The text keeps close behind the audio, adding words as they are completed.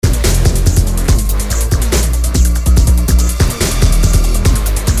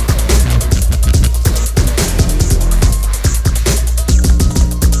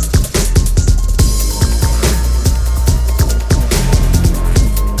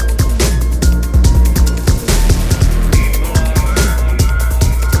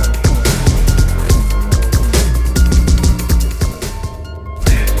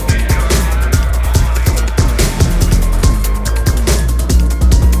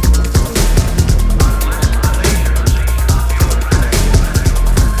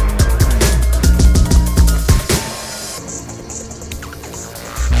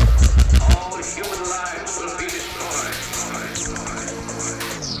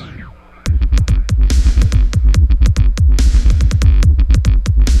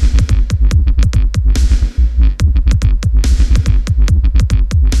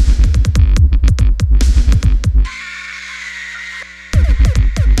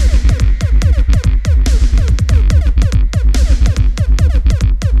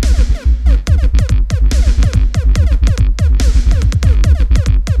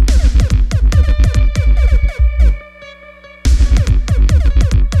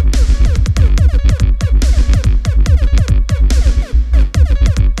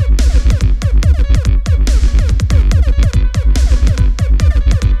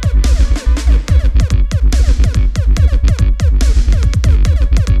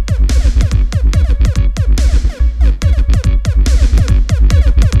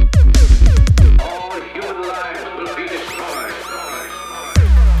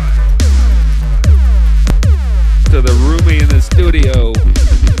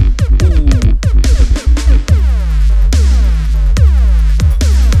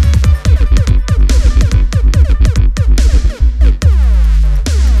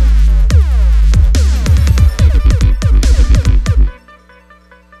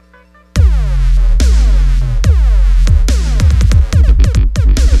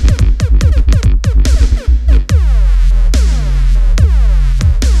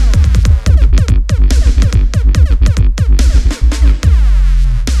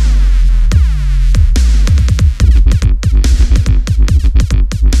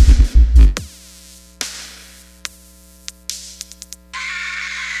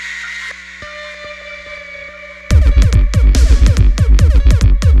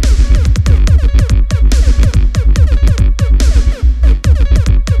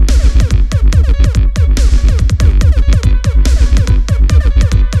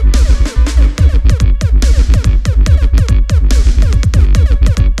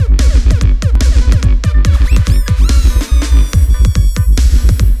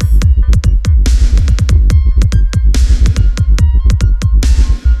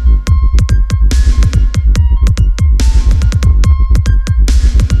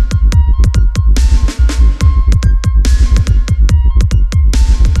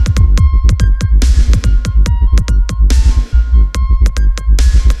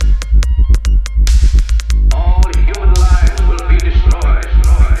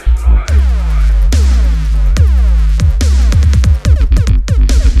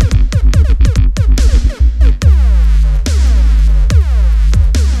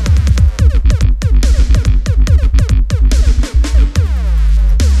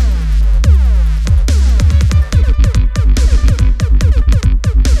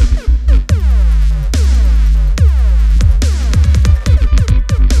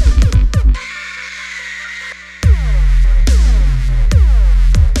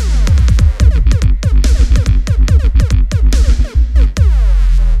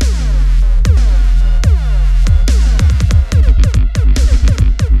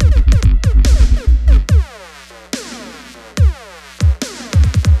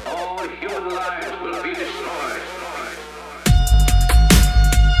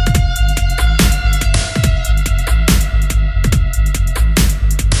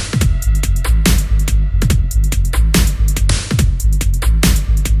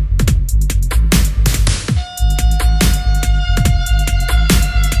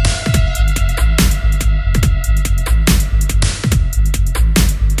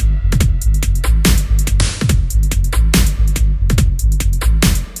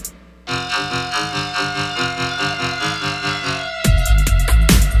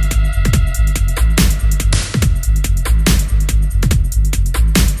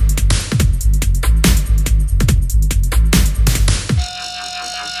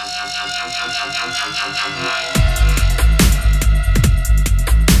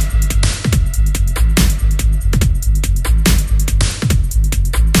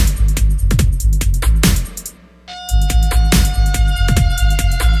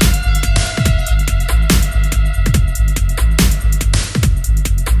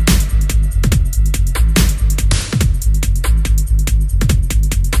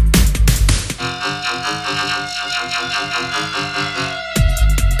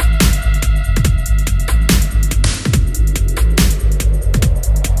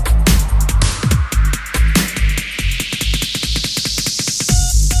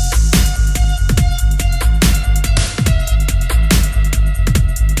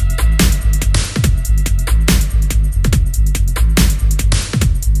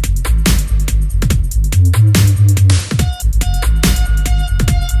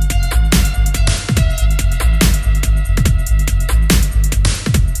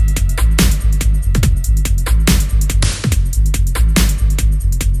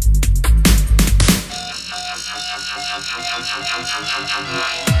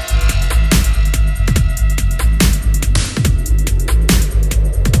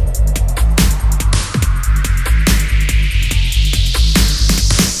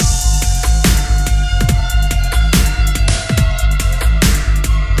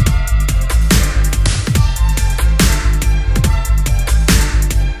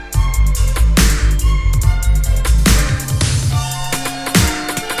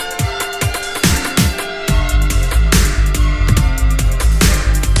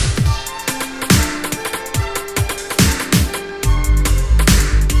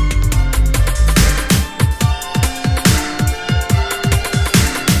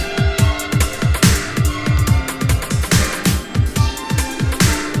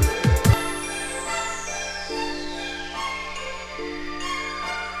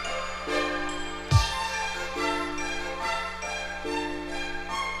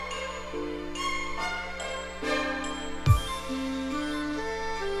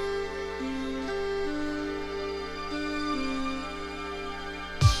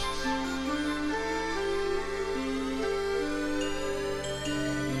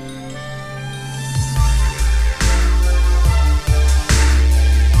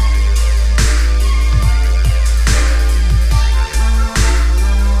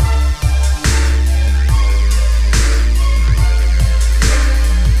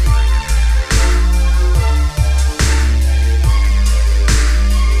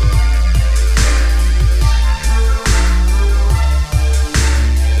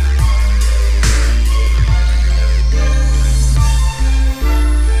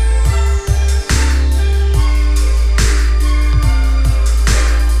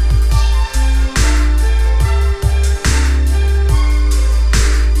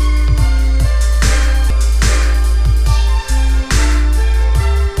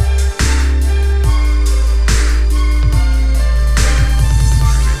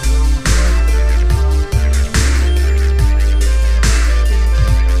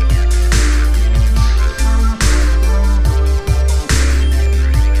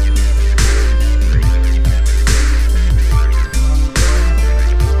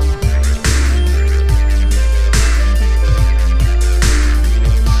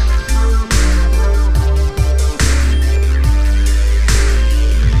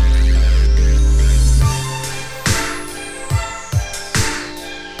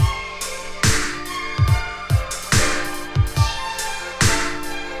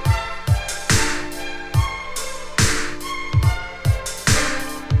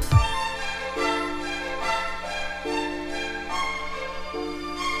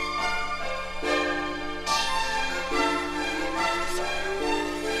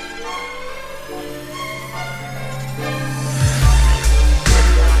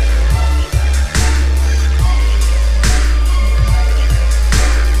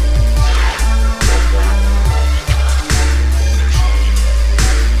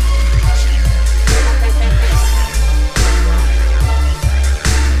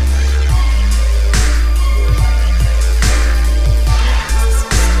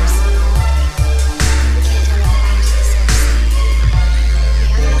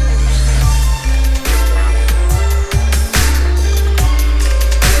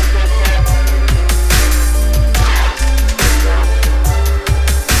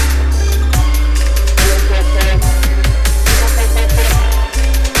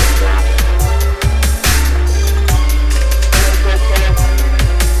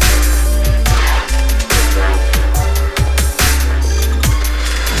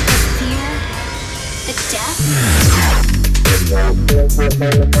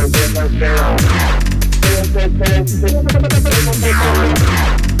Death.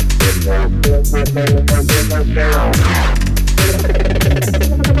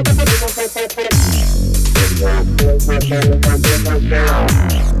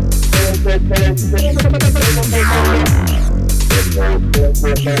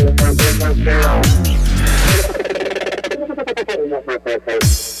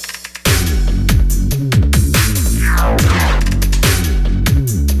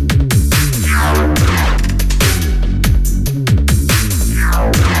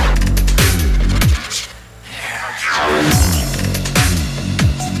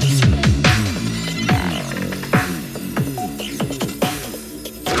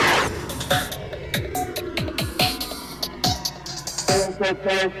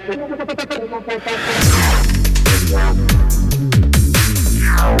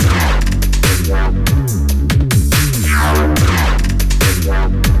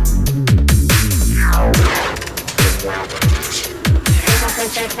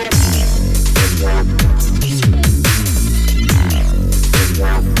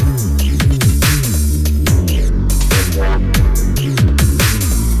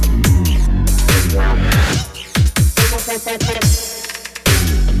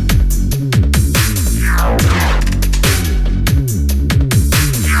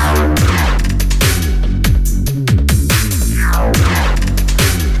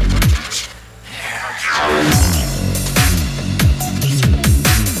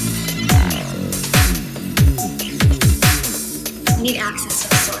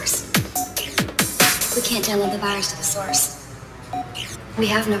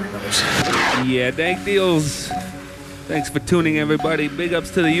 Yeah, dank deals. Thanks for tuning, everybody. Big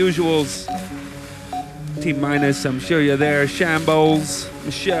ups to the usuals. T-Minus, I'm sure you're there. Shambles,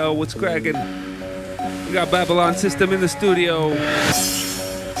 Michelle, what's cracking? We got Babylon System in the studio.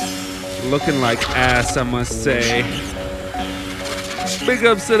 Looking like ass, I must say. Big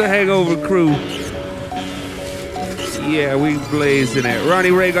ups to the Hangover crew. Yeah, we blazing it.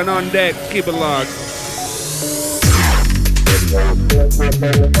 Ronnie Reagan on deck. Keep it locked.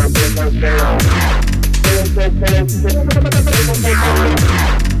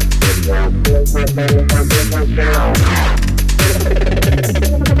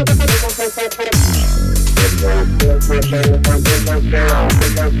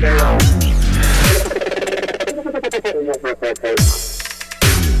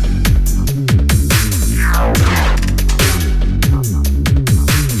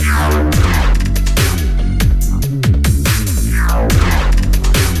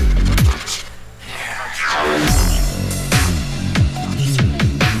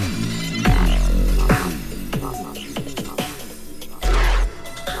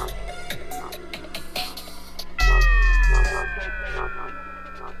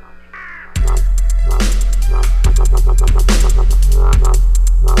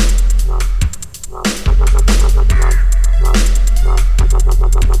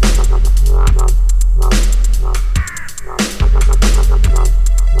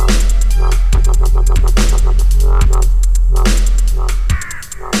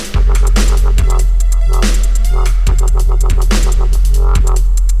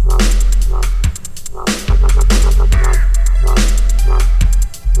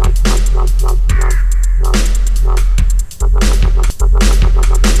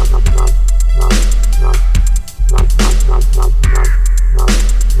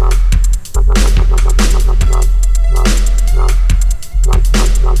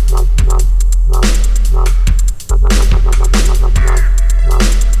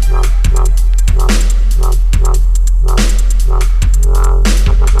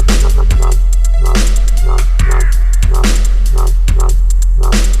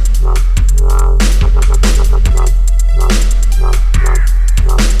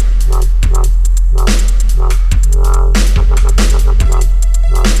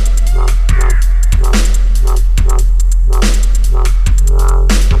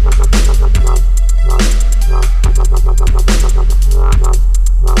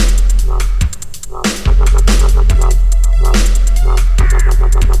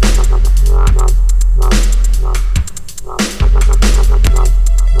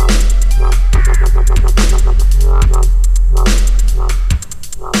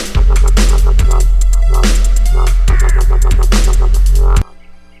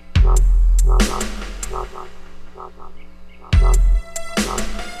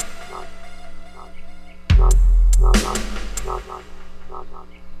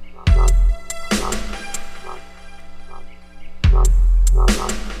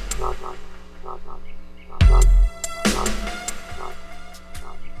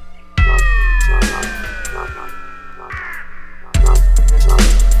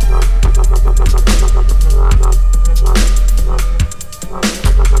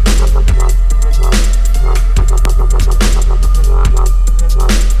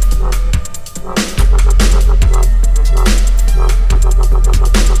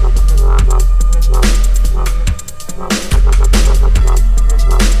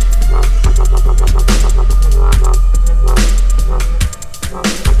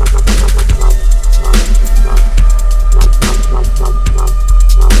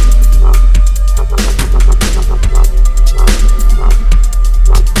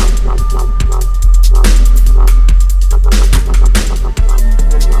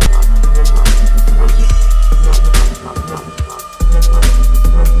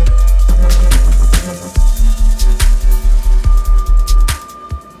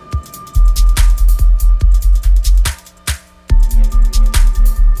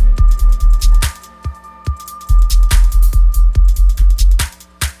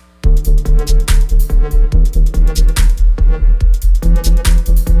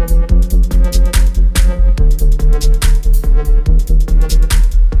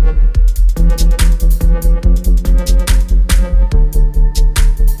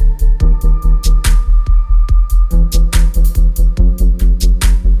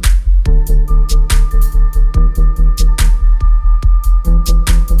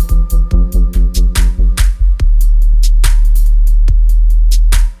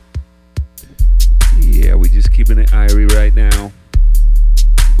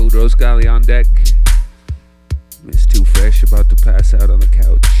 deck. Miss Too Fresh about to pass out on the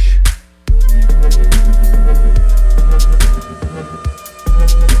couch.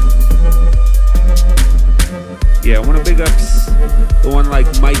 Yeah, I want to big ups the one like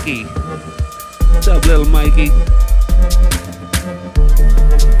Mikey. What's up, little Mikey?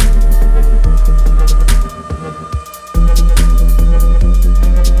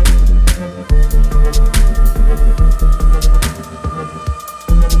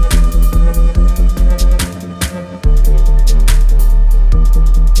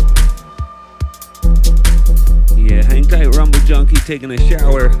 Yeah, hang tight, Rumble Junkie taking a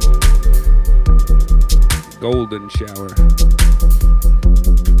shower. Golden shower.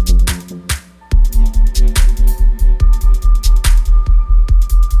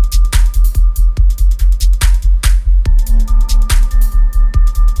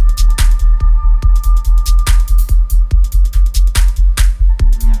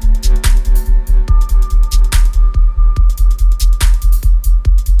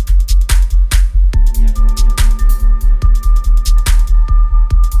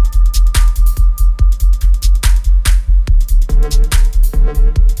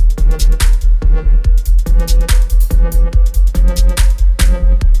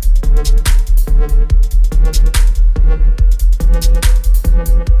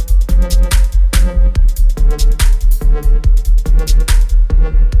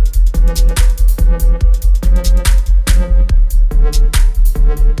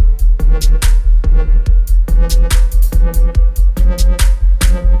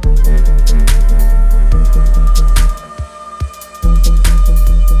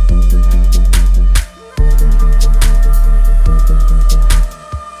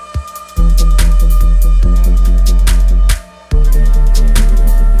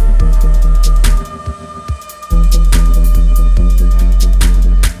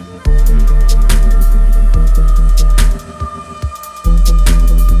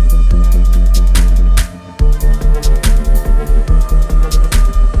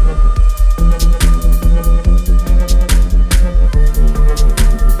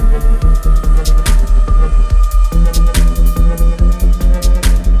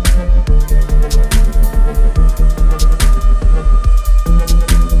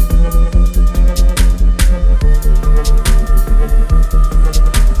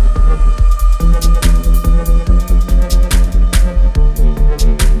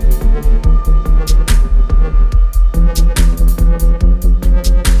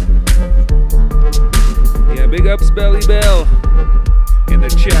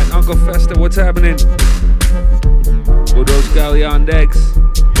 What's happening? Budos Gali on decks.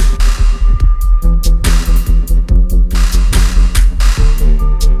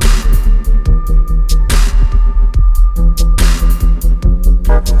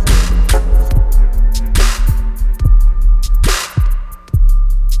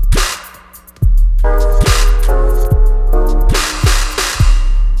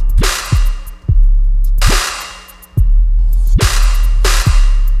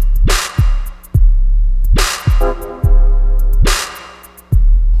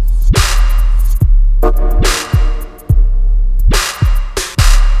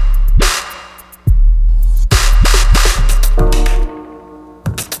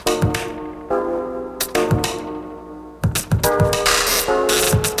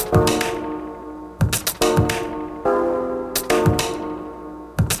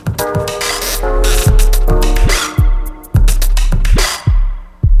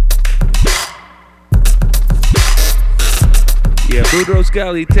 Boudreaux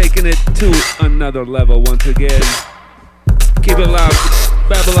Scally taking it to another level once again. Keep it loud.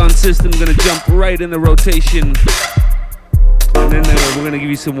 Babylon System gonna jump right in the rotation. And then we're gonna give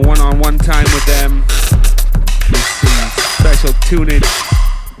you some one-on-one time with them. With some special tunage.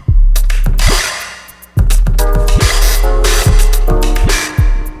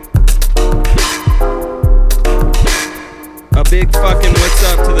 A big fucking what's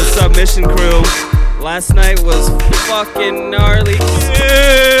up to the Submission crew. Last night was fucking gnarly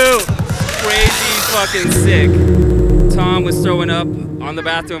too. Crazy fucking sick. Tom was throwing up on the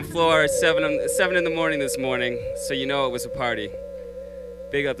bathroom floor at 7 in the morning this morning, so you know it was a party.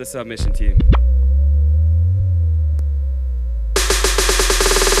 Big up the Submission team.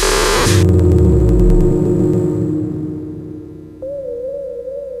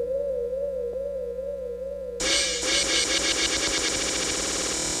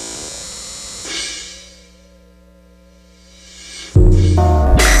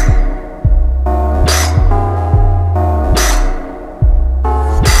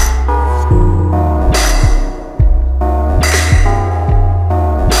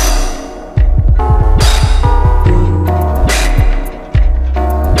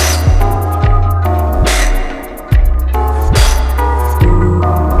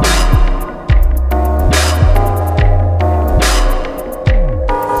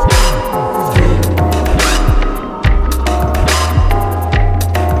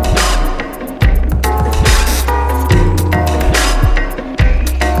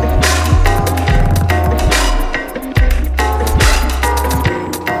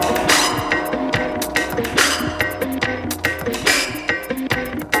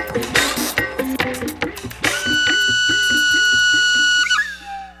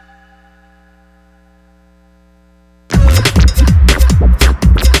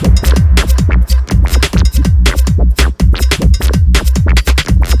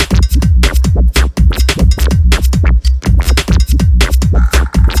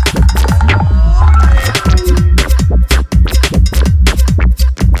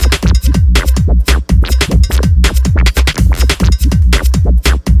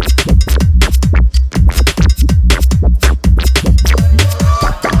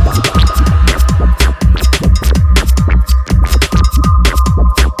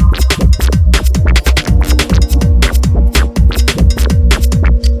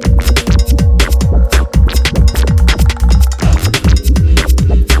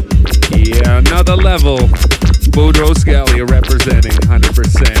 level. Boudreaux Scalia representing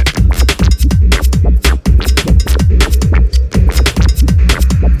 100%.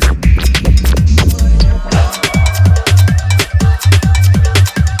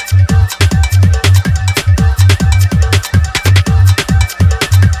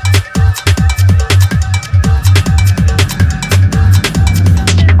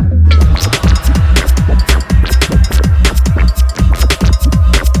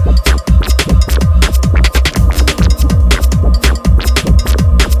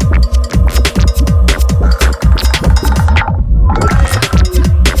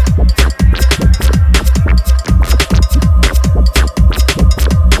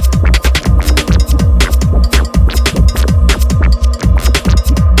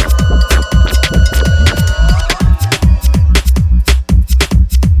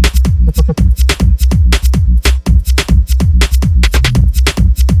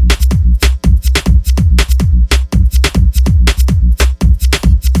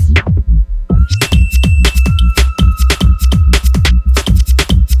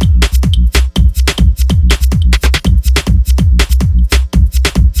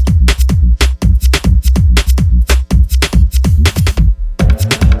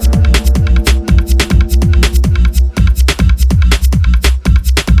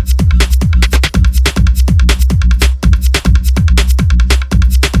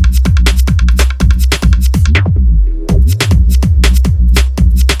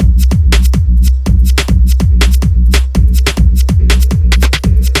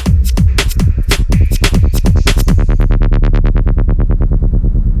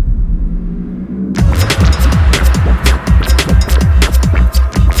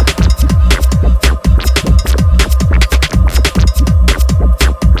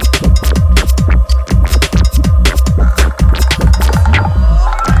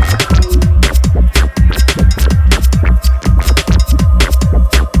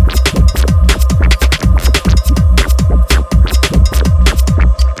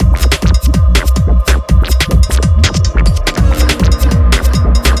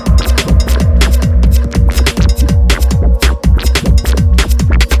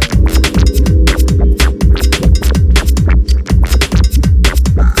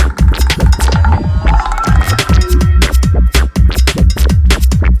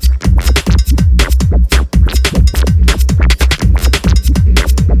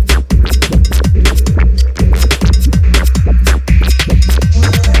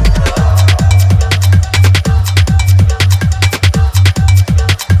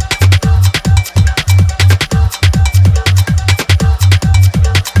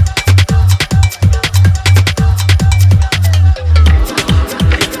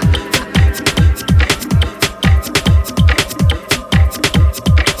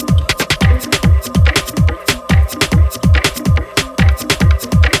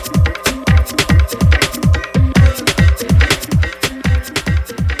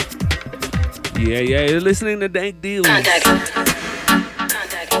 Yeah, you're listening to Dank Deals. Contact.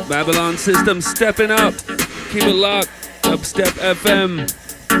 Babylon System stepping up. Keep it locked. Upstep FM.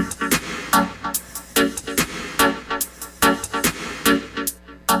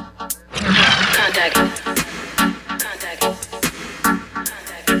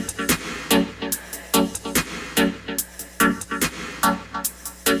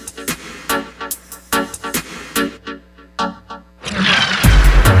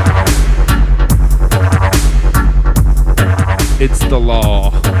 It's the law.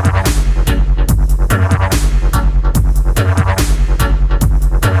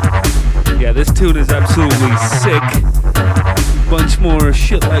 Yeah, this tune is absolutely sick. Bunch more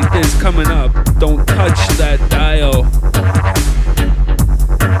shit like this coming up. Don't touch that dial.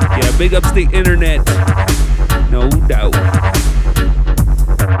 Yeah, big ups the internet. No doubt.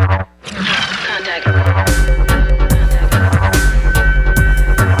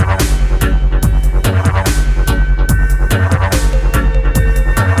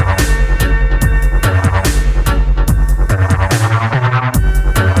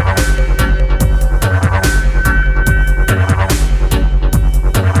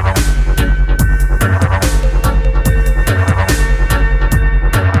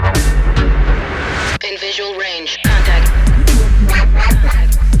 Visual range. Contact.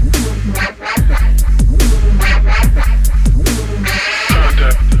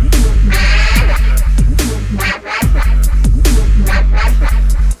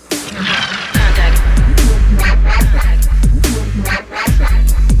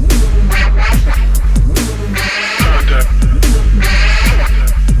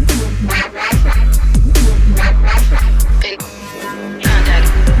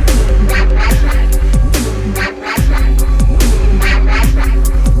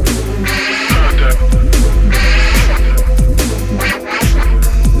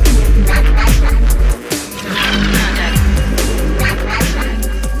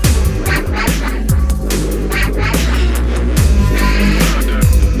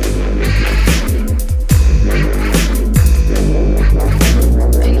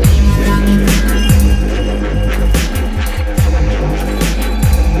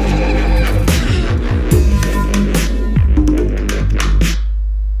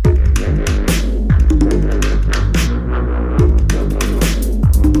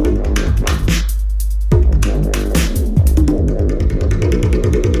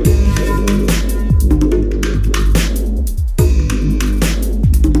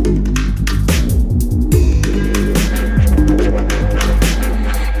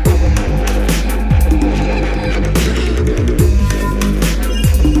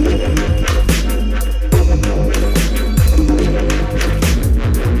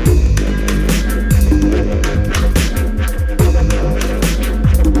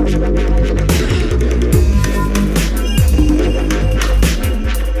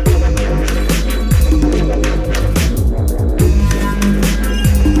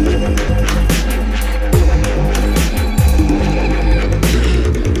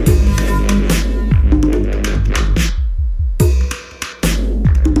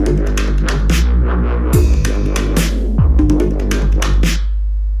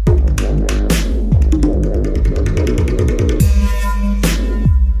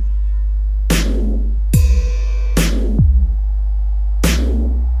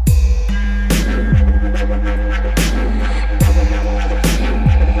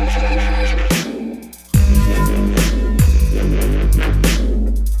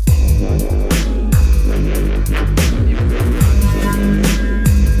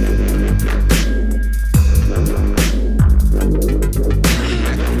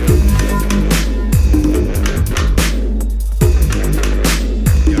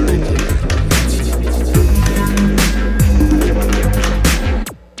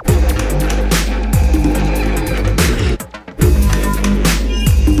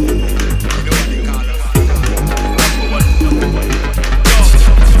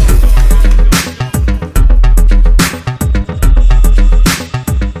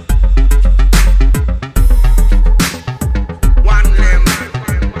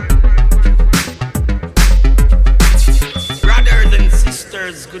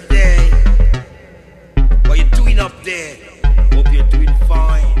 listeners, good day. What you doing up there? Hope you're doing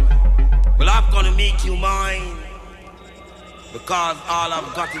fine. Well, I'm gonna make you mine, because all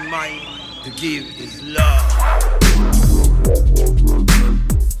I've got in mind to give is love.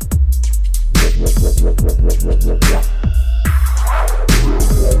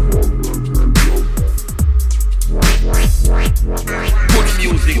 Good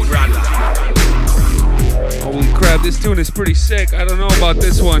music, brother. Holy crap, this tune is pretty sick. I don't know about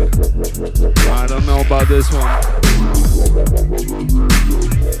this one. I don't know about this one.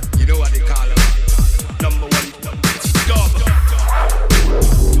 You know what they call it? Number one, dub.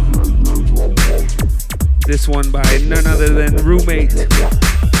 This one by none other than Roommate.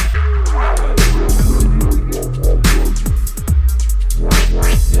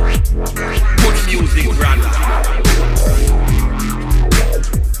 Good music, brother.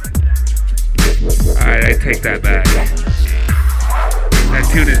 Alright, I take that back. That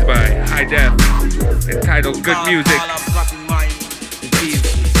tune is by High Def, entitled Good Music.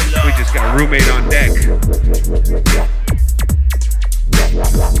 We just got Roommate on deck.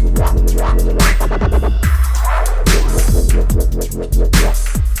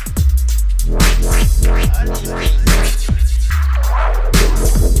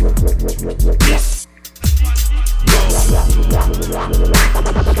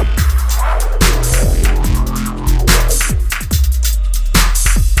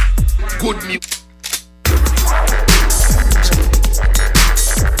 Good music.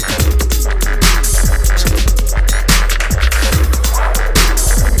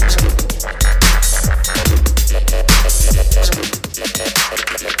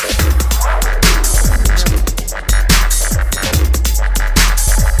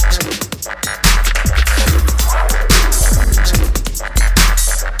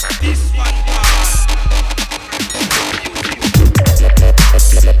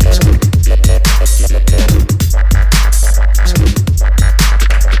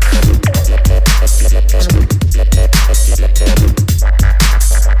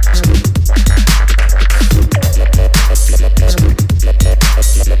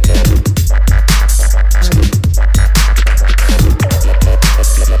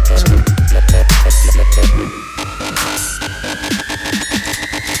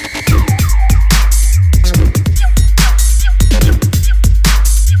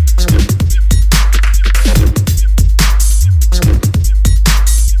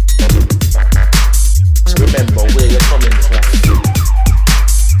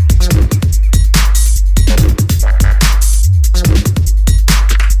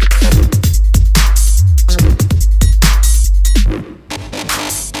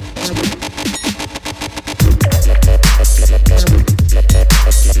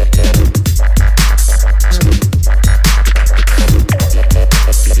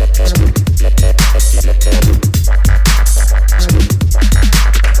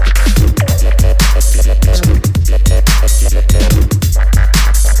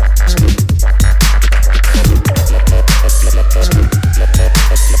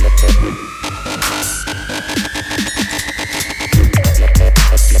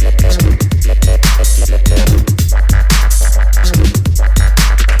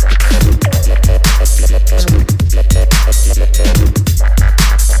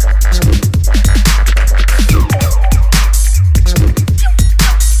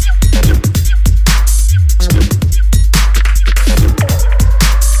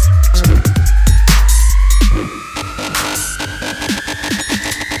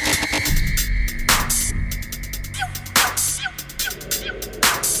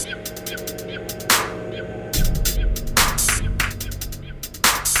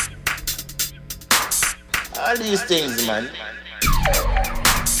 All these things, man.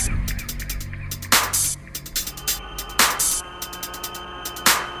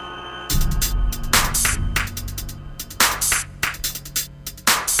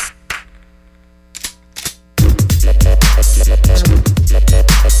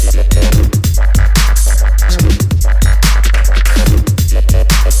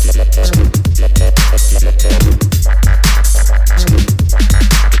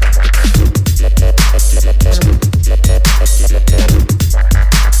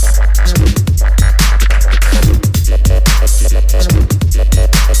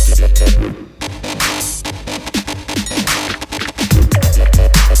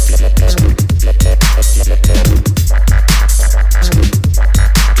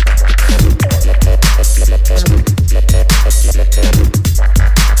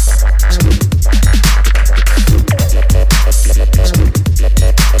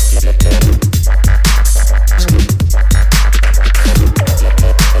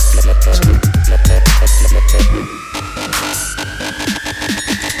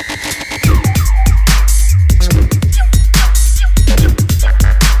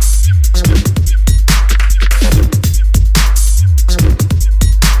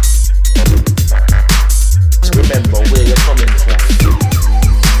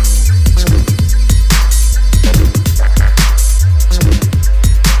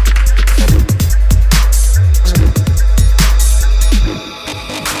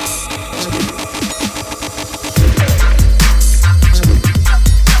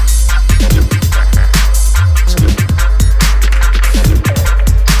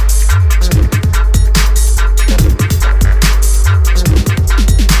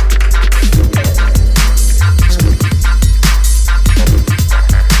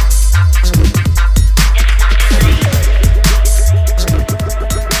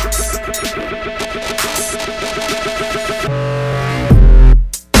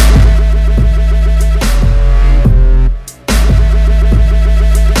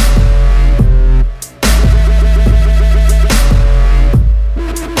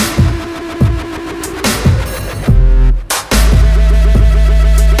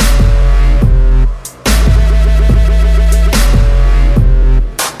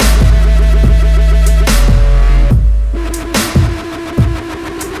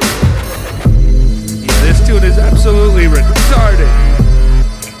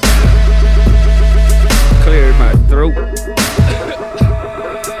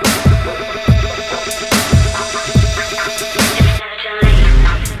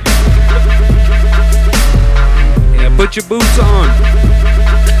 your boots on.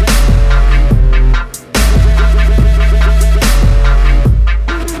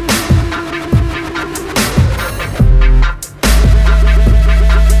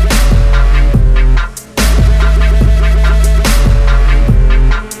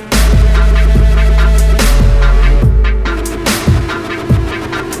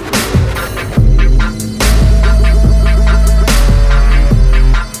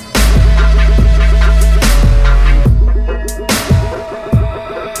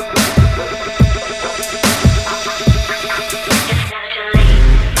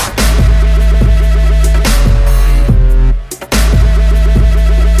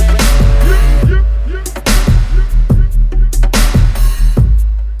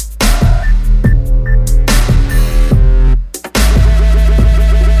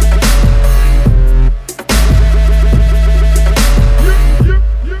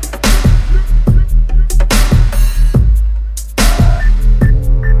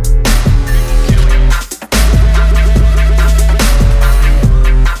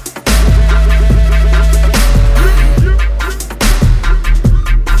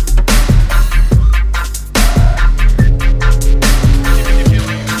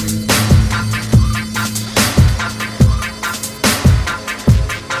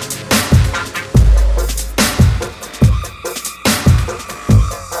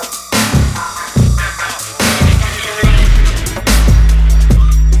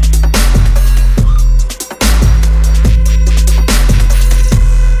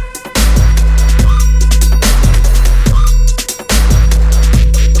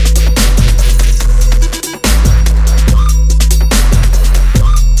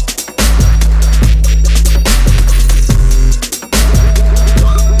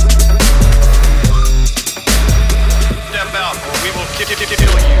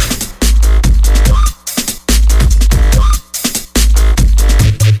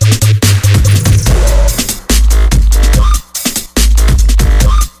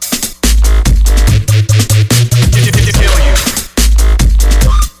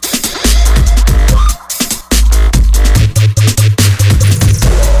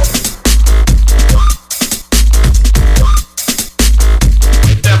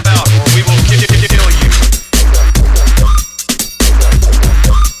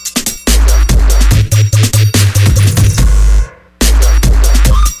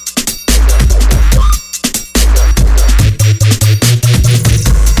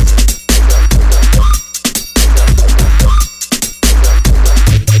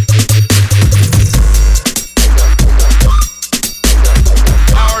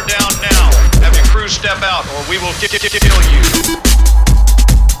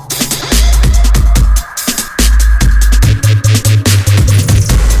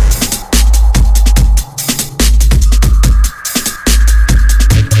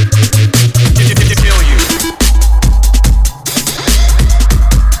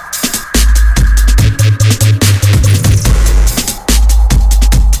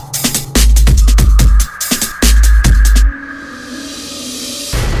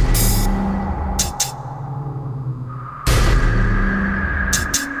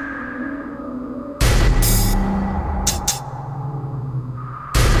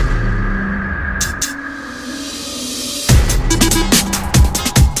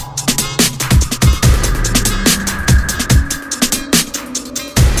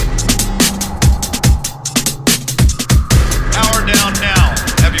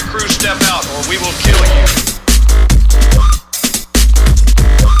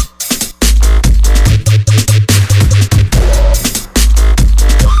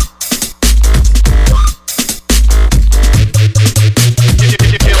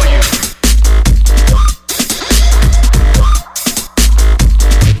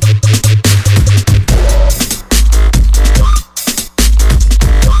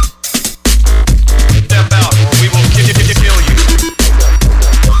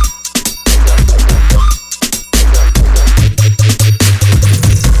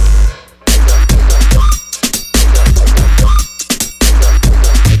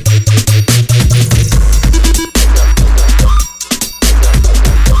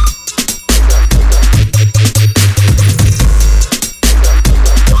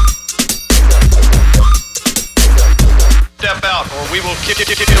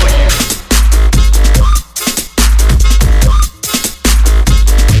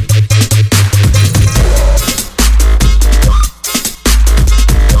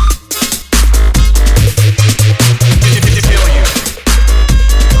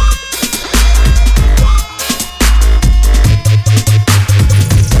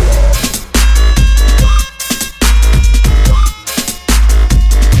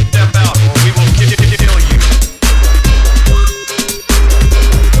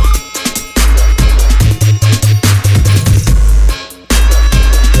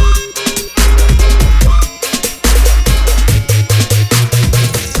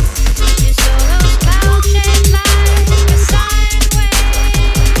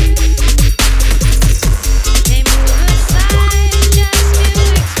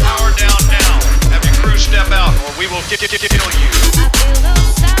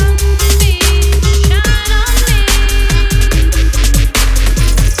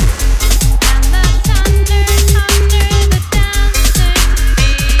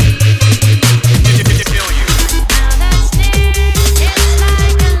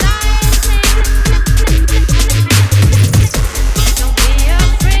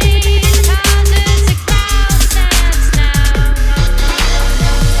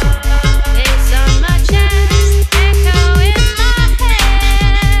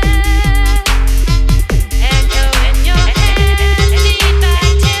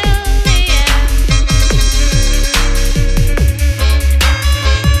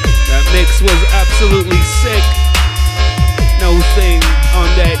 on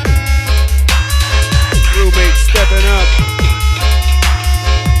deck. Roommate stepping up.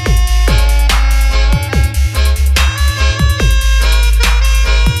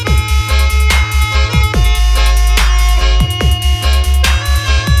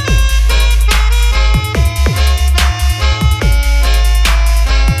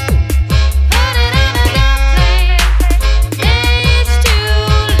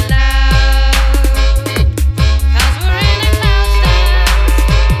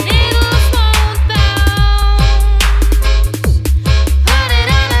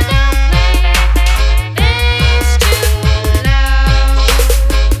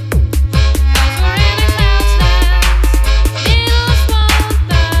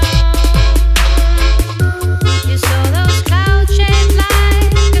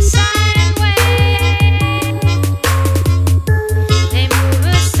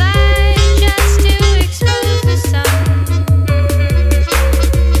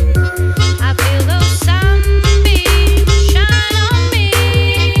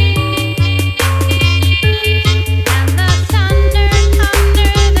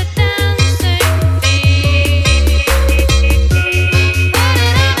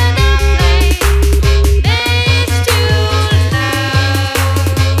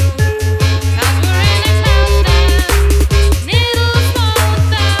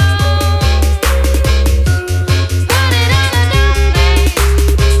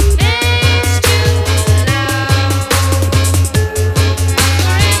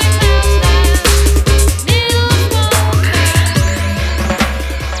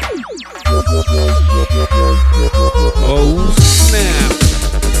 Oh snap!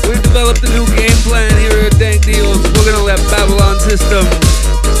 We've developed a new game plan here at Dank Deals. We're gonna let Babylon System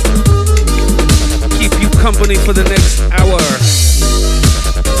keep you company for the next hour.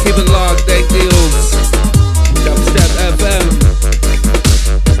 Keep it locked, Dank Deals. Dubstep FM.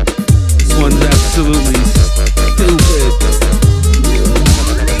 This one's absolutely stupid.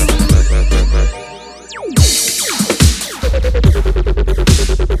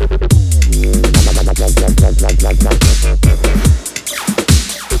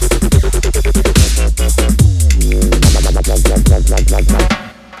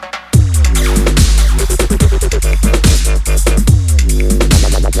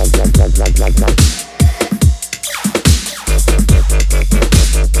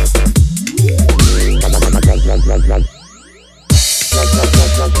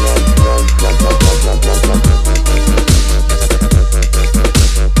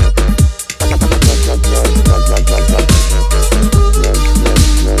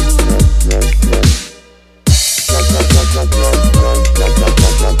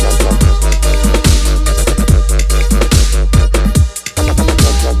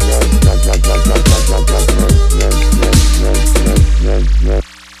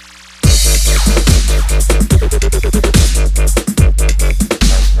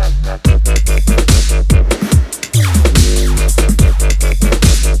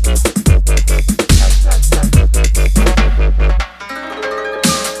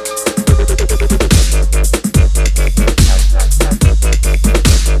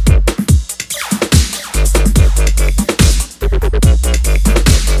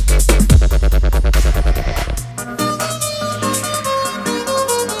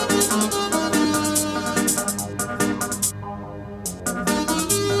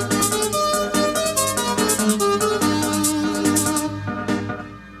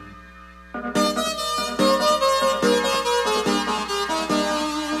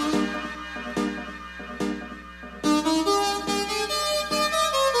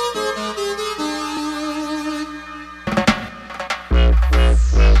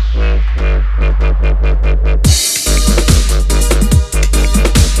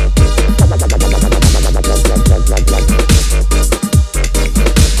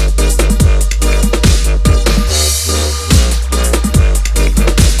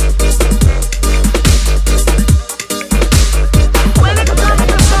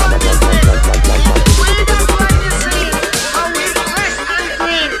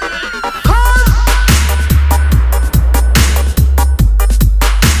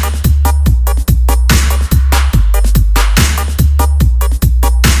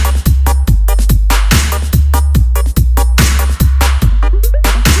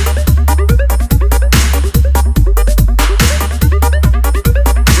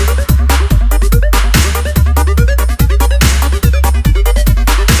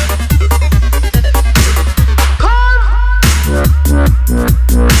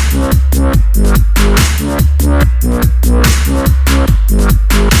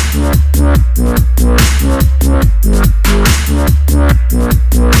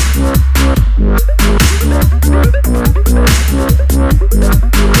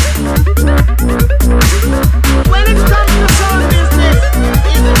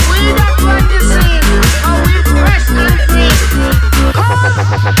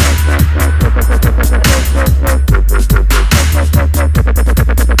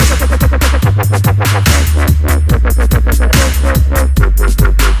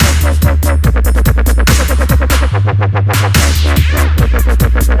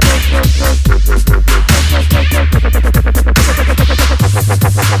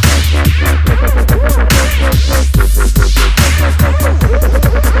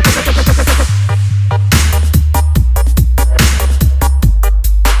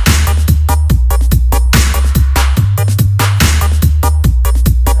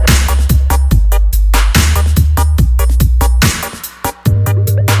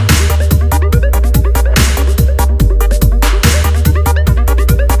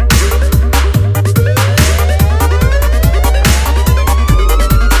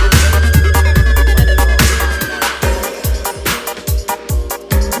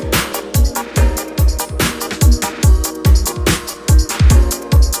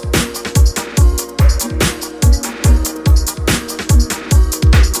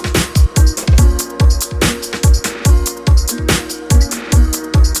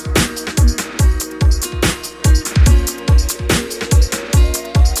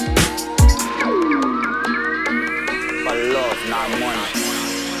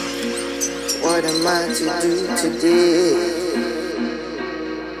 am I to do today?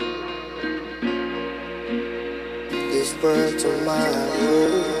 This world tomorrow,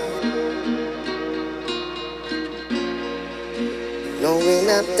 knowing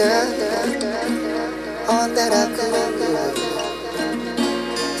I've done all that I could do.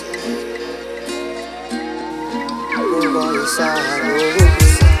 Move all your sorrows.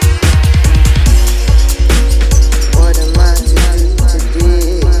 What am I to do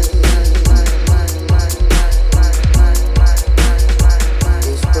today?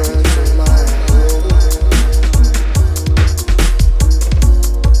 This world tomorrow,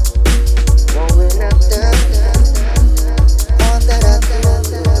 knowing I've done all that I could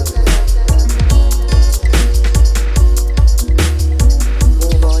do.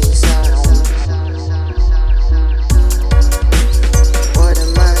 Move all your sorrows. What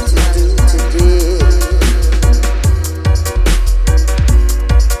am I to do today?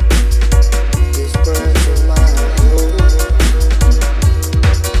 This world tomorrow,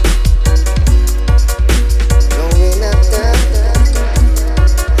 knowing I've done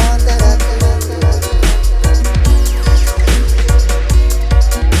all that I could do.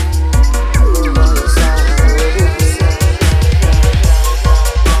 Move all your sorrows.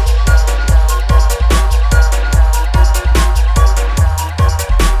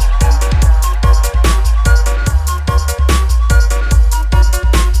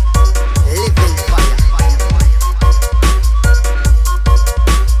 Living fire.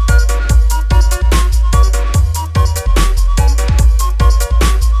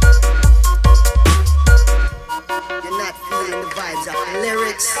 You're not feeling the vibes of the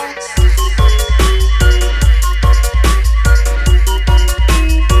lyrics.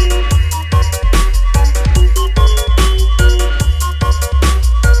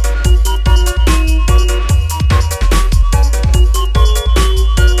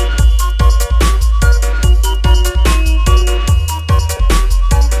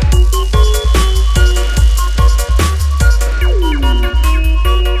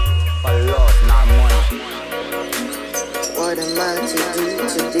 What am I to do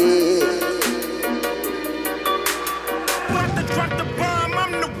today? About to drop the bomb,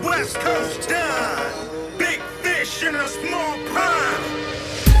 I'm the West Coast Don. Big fish in a small pond.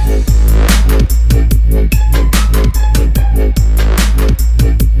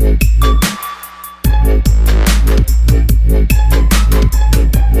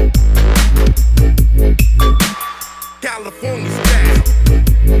 California style.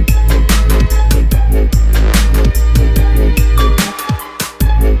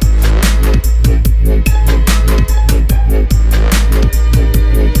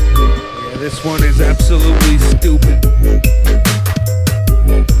 Yeah, this one is absolutely stupid.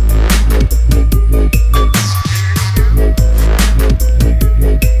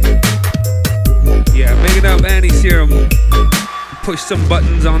 Yeah, making up Anti-Serum. Push some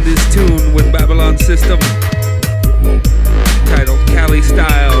buttons on this tune with Babylon System. Titled Cali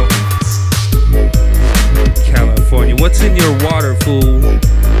Style. California. What's in your water, fool?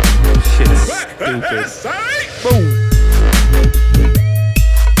 Shit is stupid. Boom.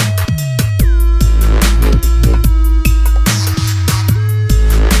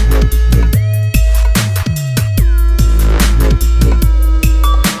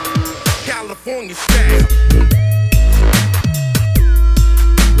 California style.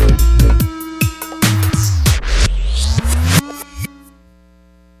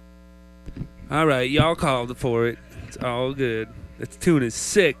 All right, y'all called for it. It's all good. This tune is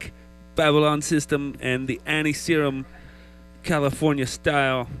sick. Babylon System and the Anti-Serum California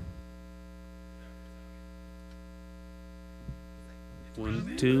Style.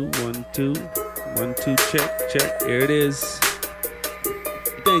 1 2 1 2 1 2 check. Here it is.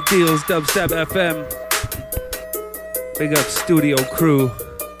 Big deals, Dubstep FM. Big up studio crew.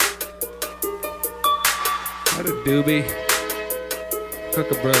 What a doobie. Hook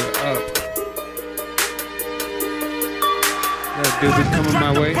a brother up. That doobie coming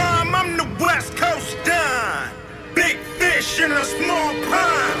my way. Bomb, I'm the West Coast Don. Big fish in a small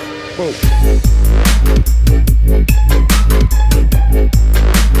pond. Whoa.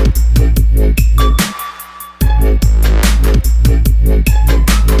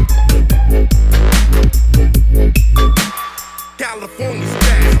 California style.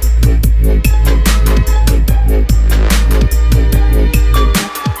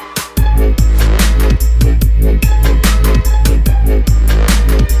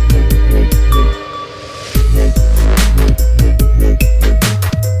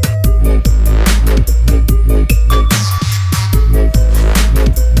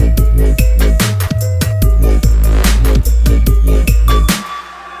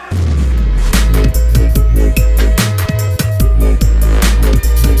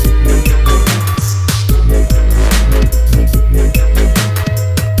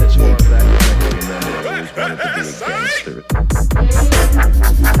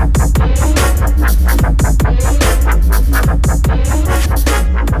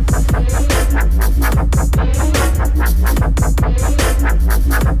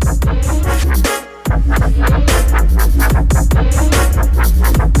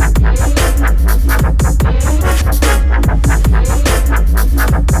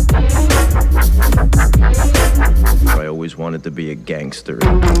 gangster.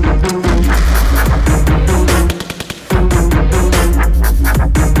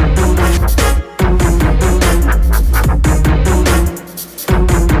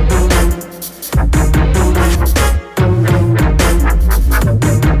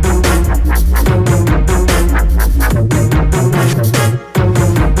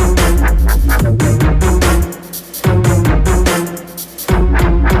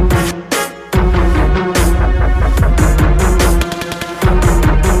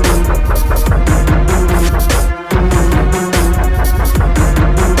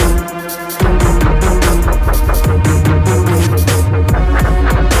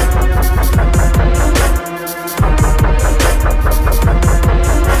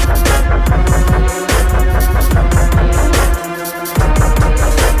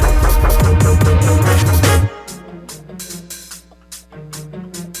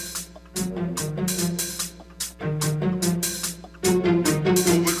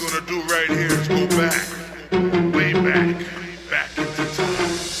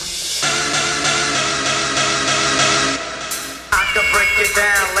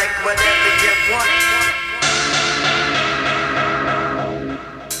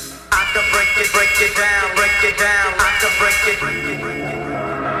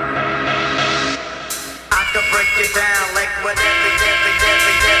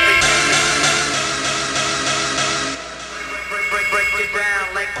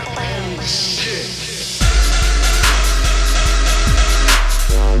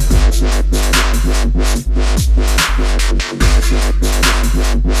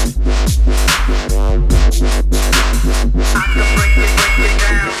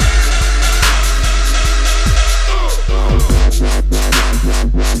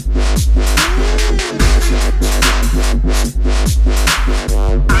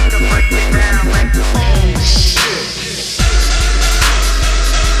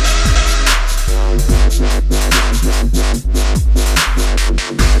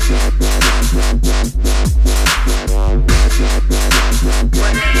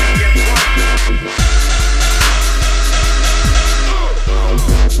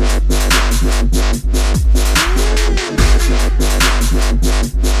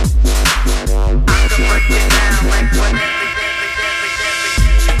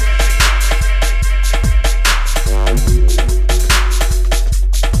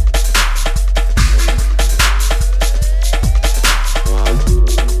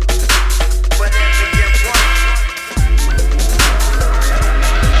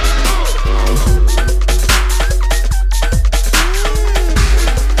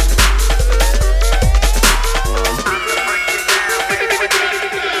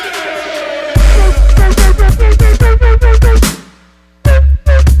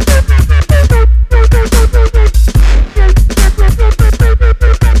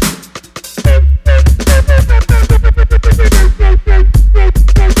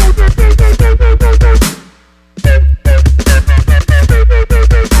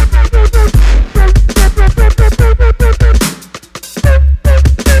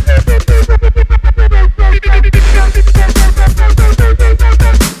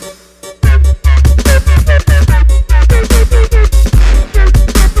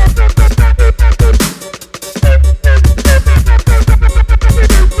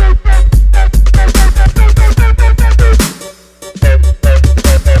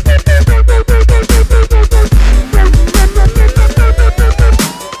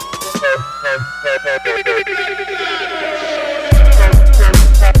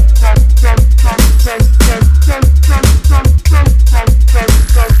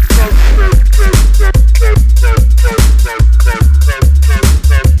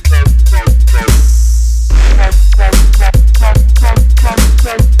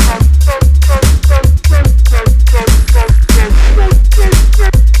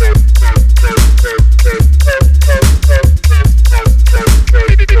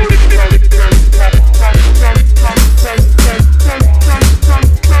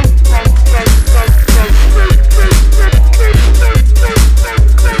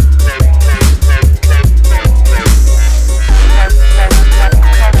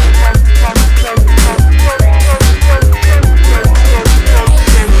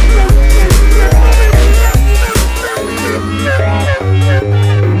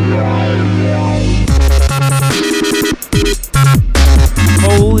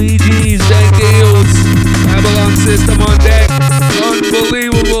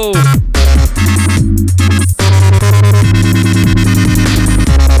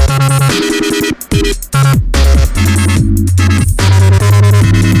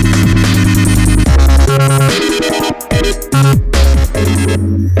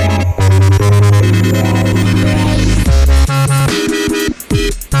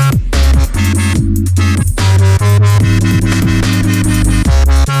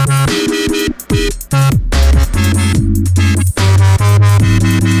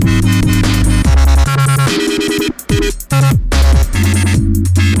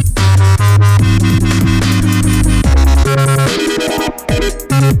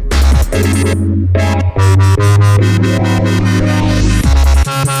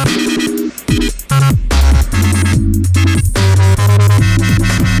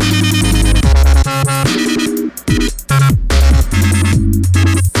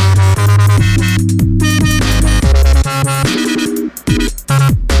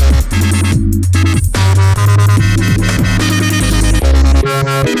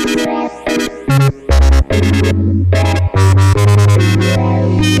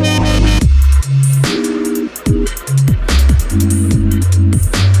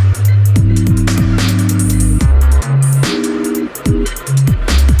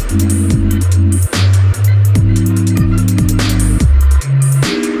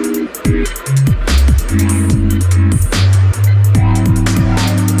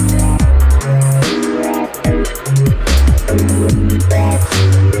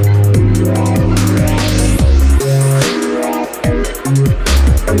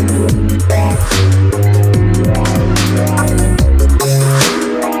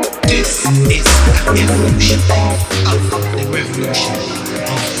 evolution of the revolution of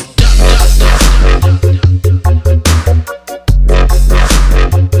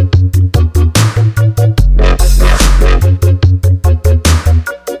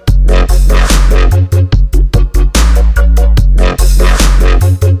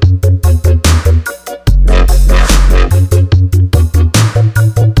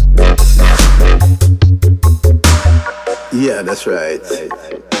Yeah, that's right.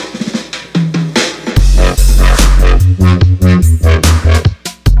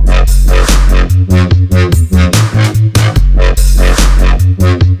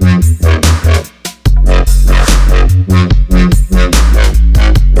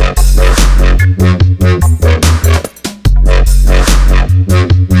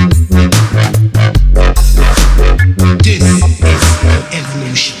 this is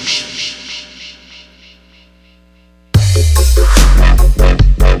evolution.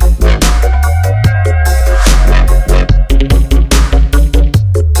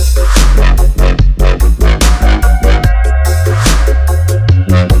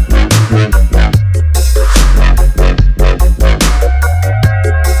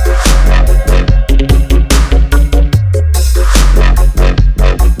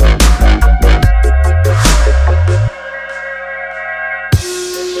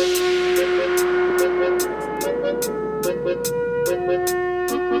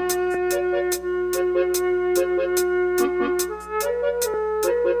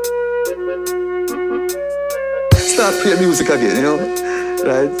 Start playing music again, you know,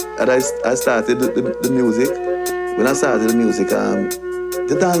 right? And I started the music. When I started the music,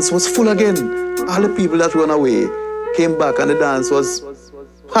 the dance was full again. All the people that run away came back, and the dance was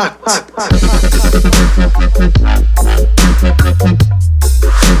packed.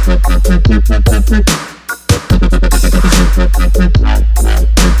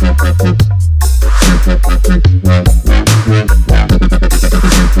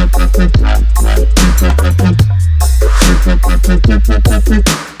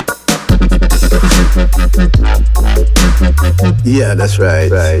 Yeah, that's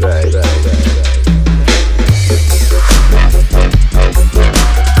right.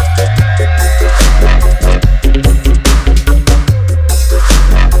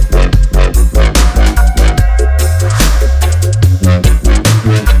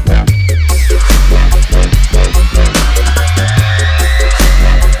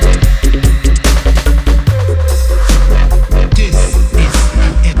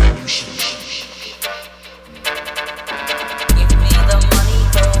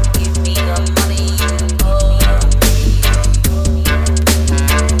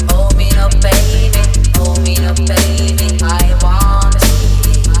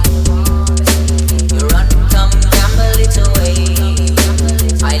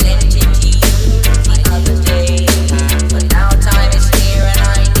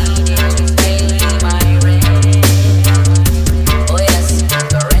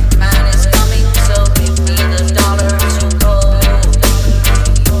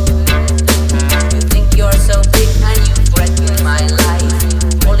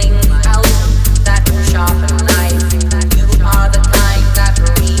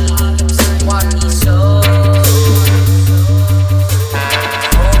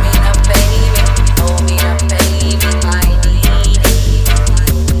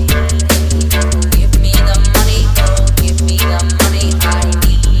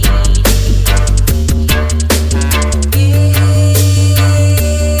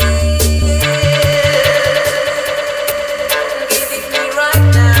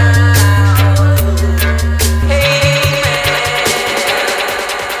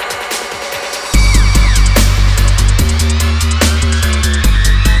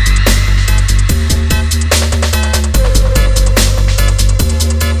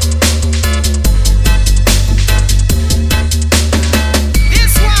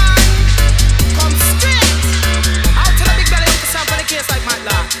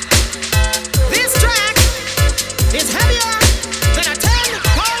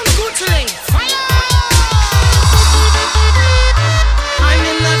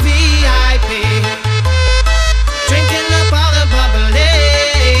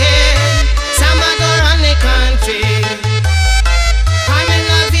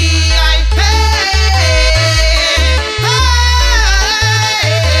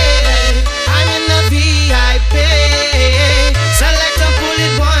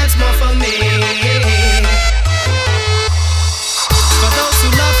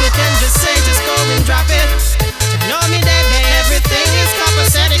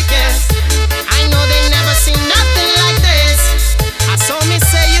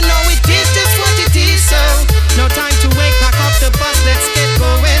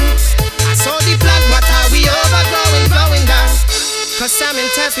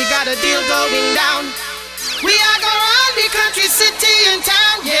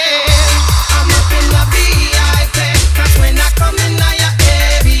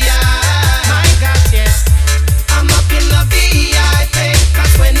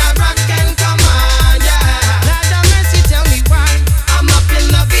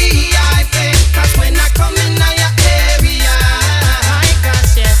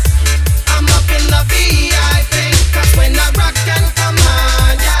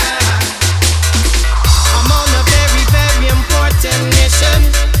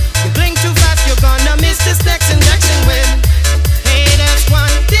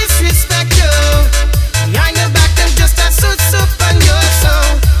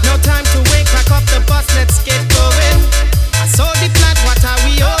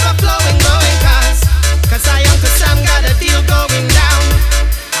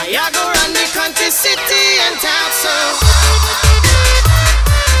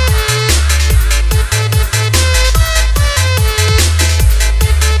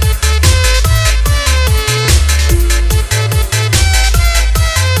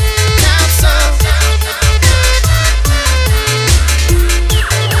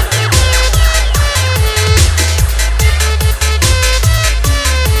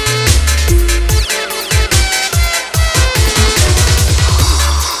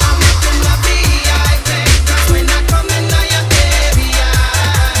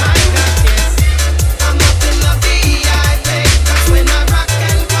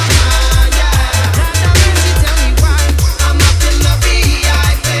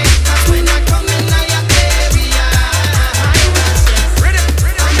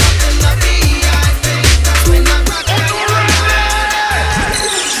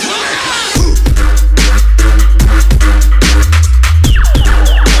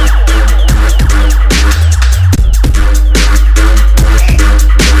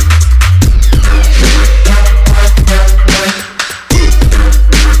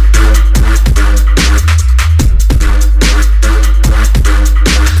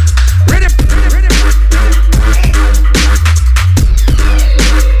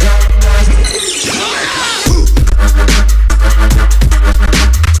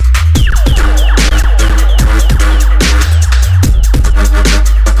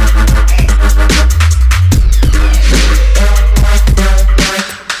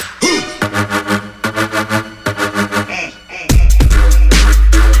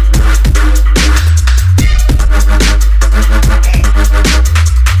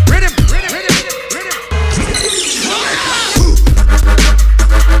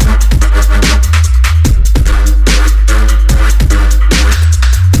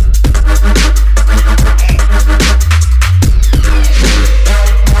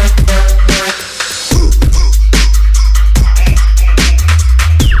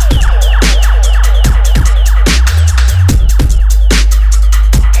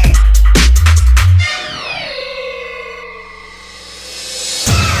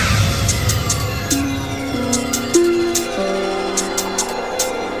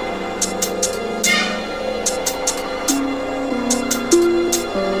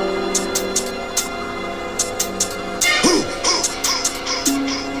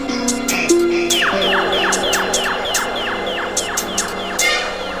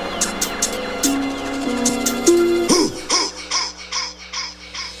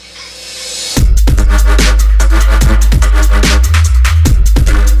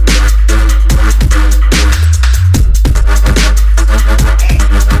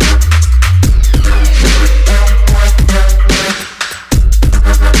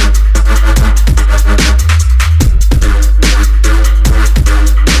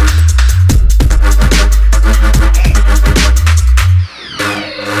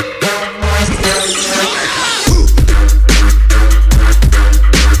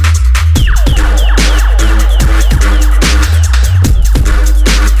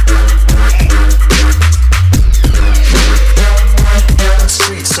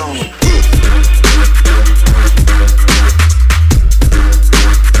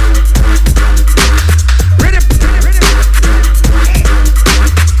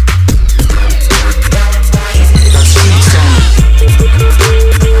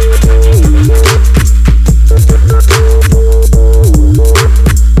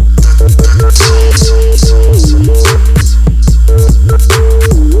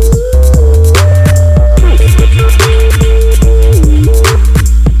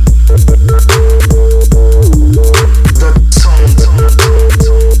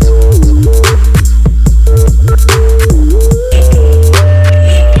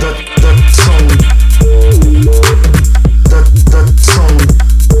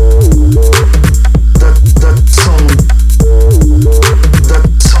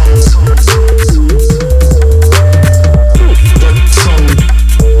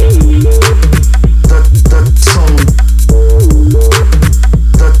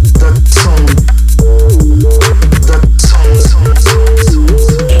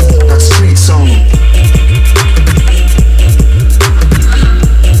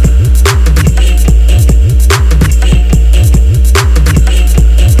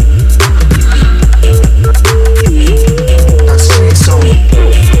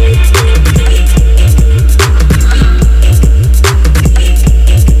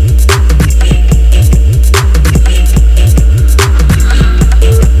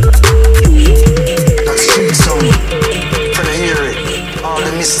 all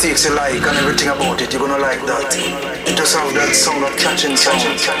the mistakes you like and everything about it, you're gonna like that. It just have that sound of catching sound.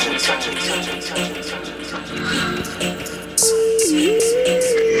 That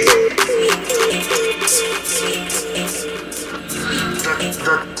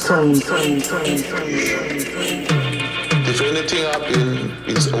sound. If anything happen,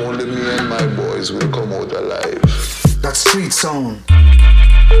 it's only me and my boys will come out alive. That street sound.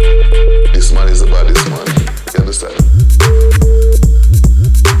 This man is the baddest man. You understand?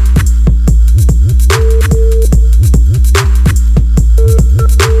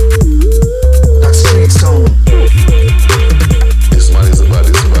 That street sound. This man is the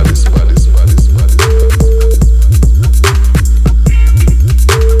baddest, baddest, baddest, baddest, baddest, baddest.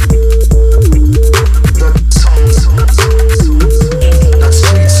 That sound. That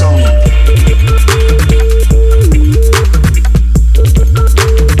street sound.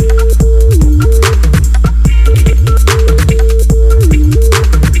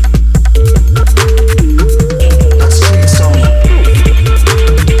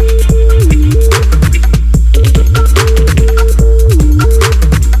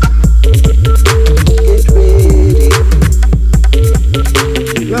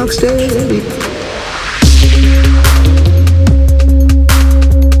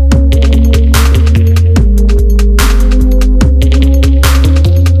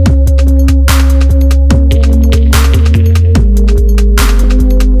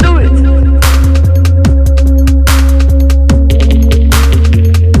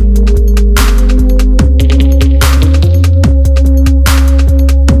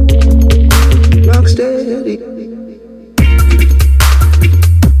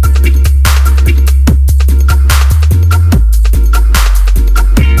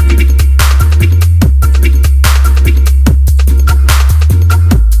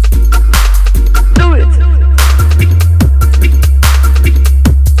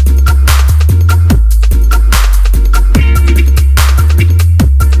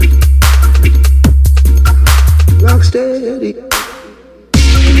 Steady.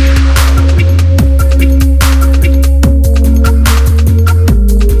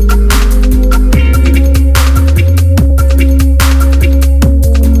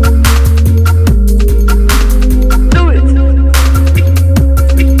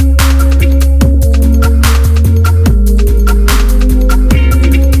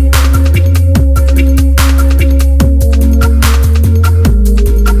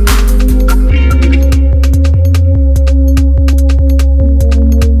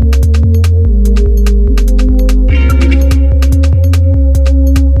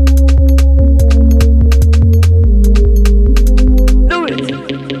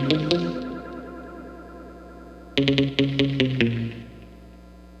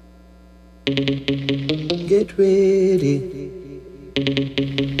 Get ready.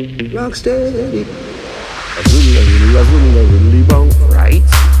 Rock steady. Azula, bong, right?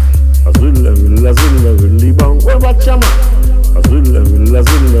 Azula, bong. What about Chama? Azula,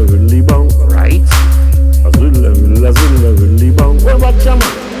 bong, right? Azula, bong. What about Chama?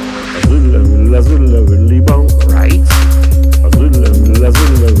 Azula, bong, right? Azula,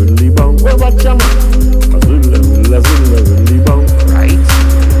 bong. What about Chama? Azula, bong, right?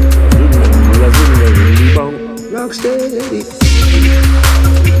 Azula, bong. Rock steady.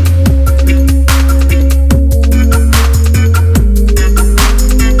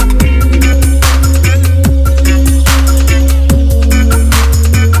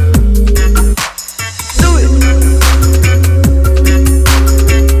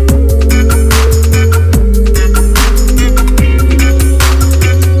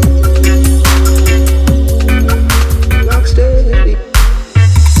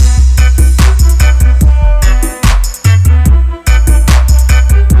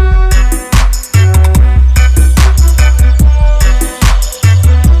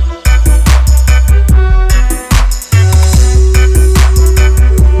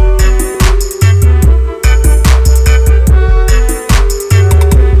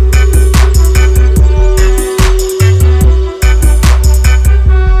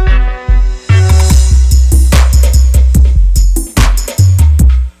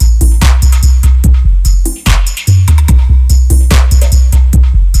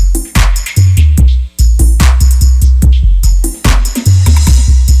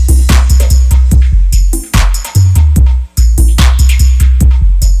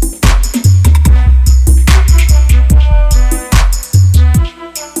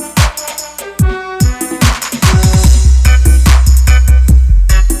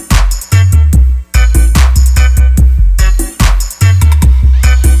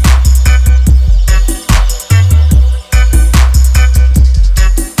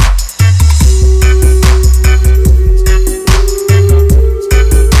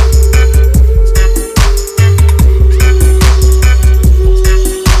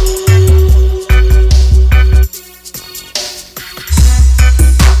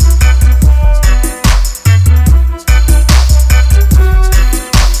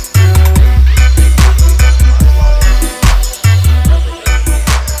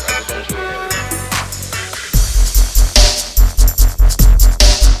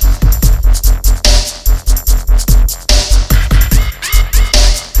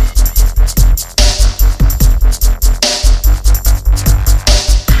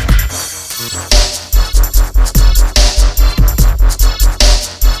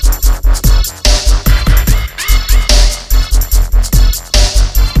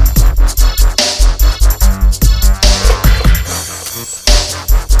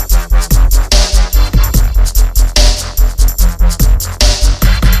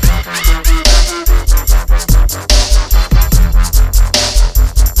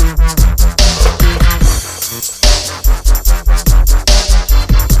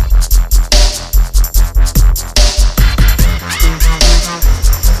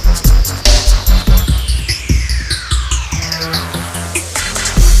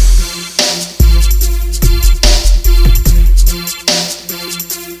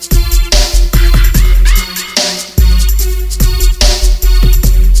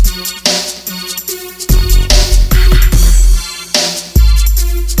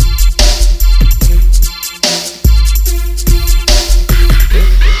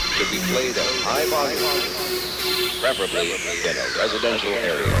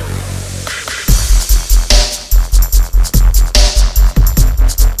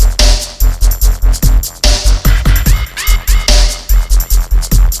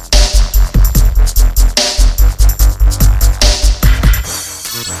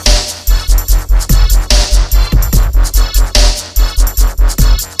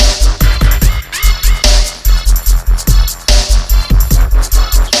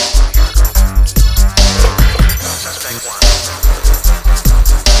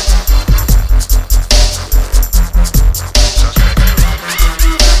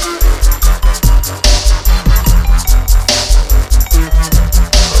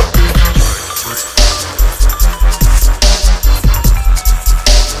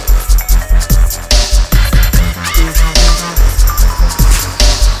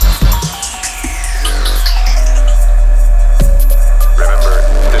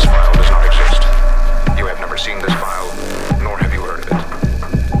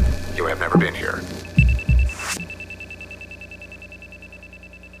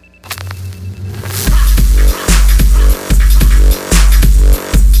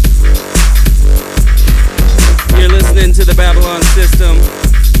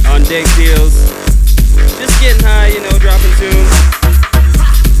 dig deals. Just getting high, you know, dropping tunes.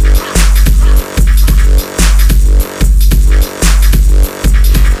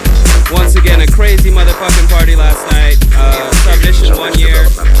 Once again, a crazy motherfucking party last night. Submission 1 year,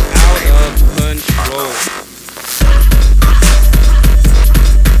 out of control.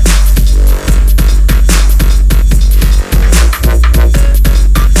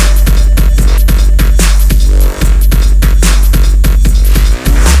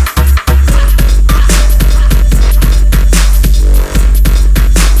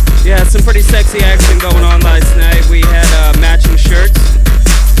 Yeah, some pretty sexy action going on last night. We had matching shirts.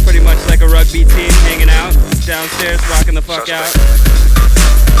 Pretty much like a rugby team hanging out downstairs, rocking the fuck out.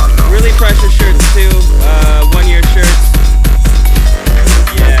 Really pressure shirts too, 1 year shirts.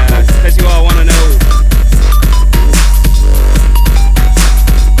 Yeah, because you all want to know.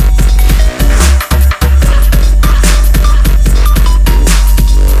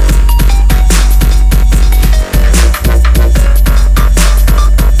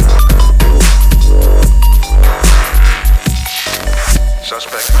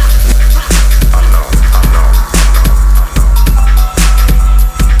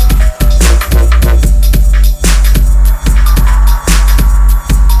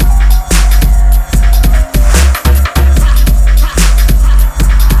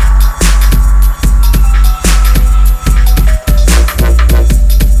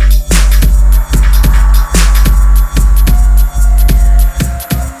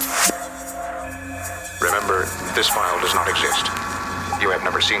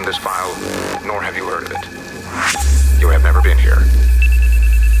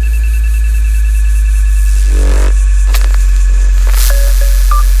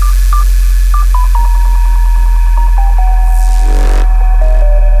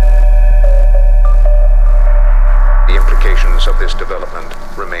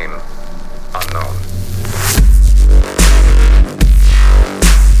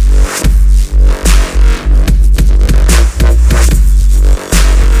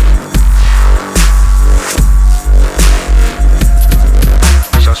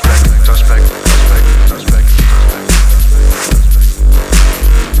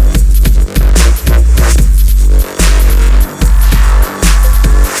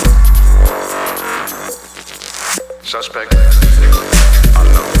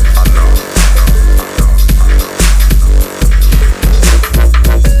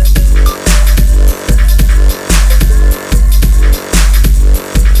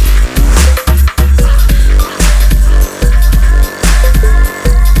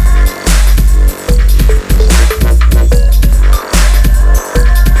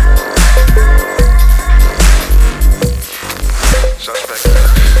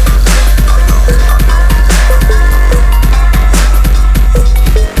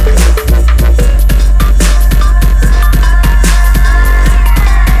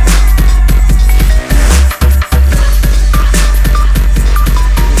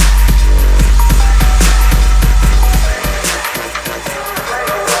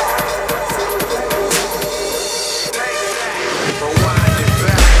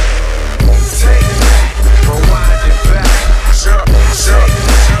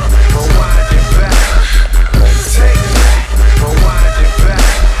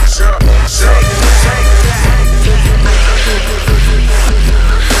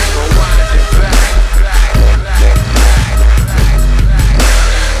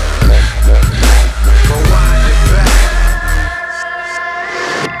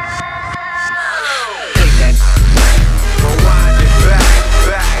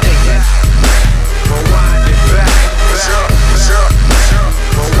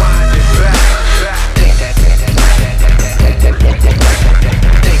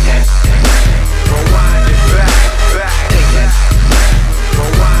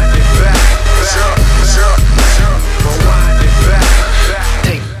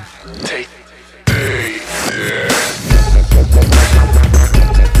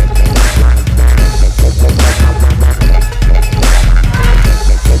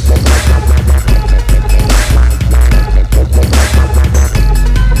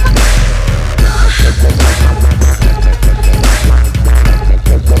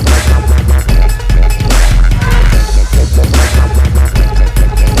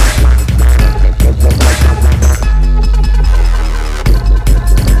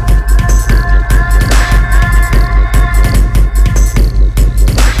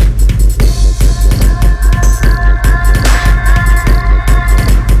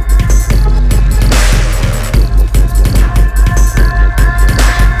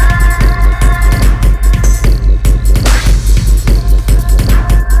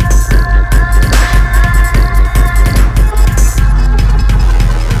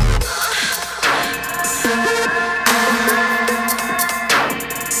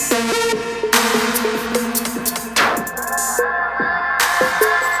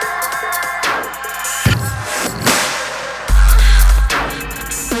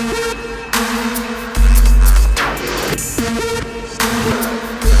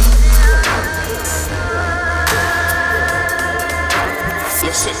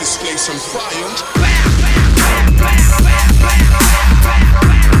 set this place on fire.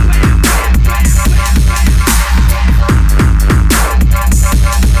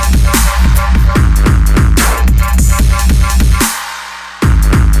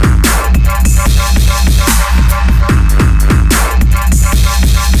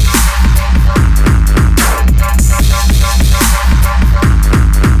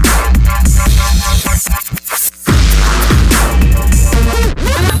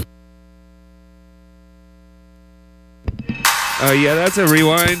 Yeah, that's a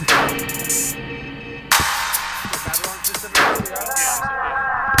rewind.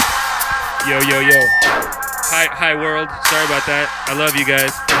 Yo. Hi world. Sorry about that. I love you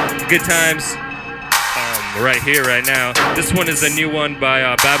guys. Good times. Right here, right now. This one is a new one by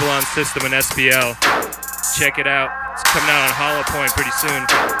Babylon System and SPL. Check it out. It's coming out on Hollow Point pretty soon.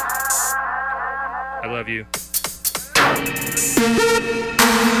 I love you.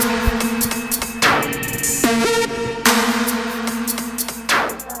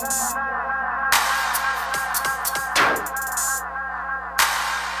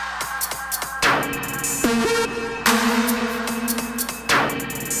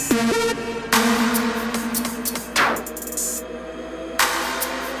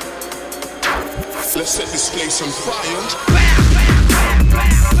 Let's set this place on fire.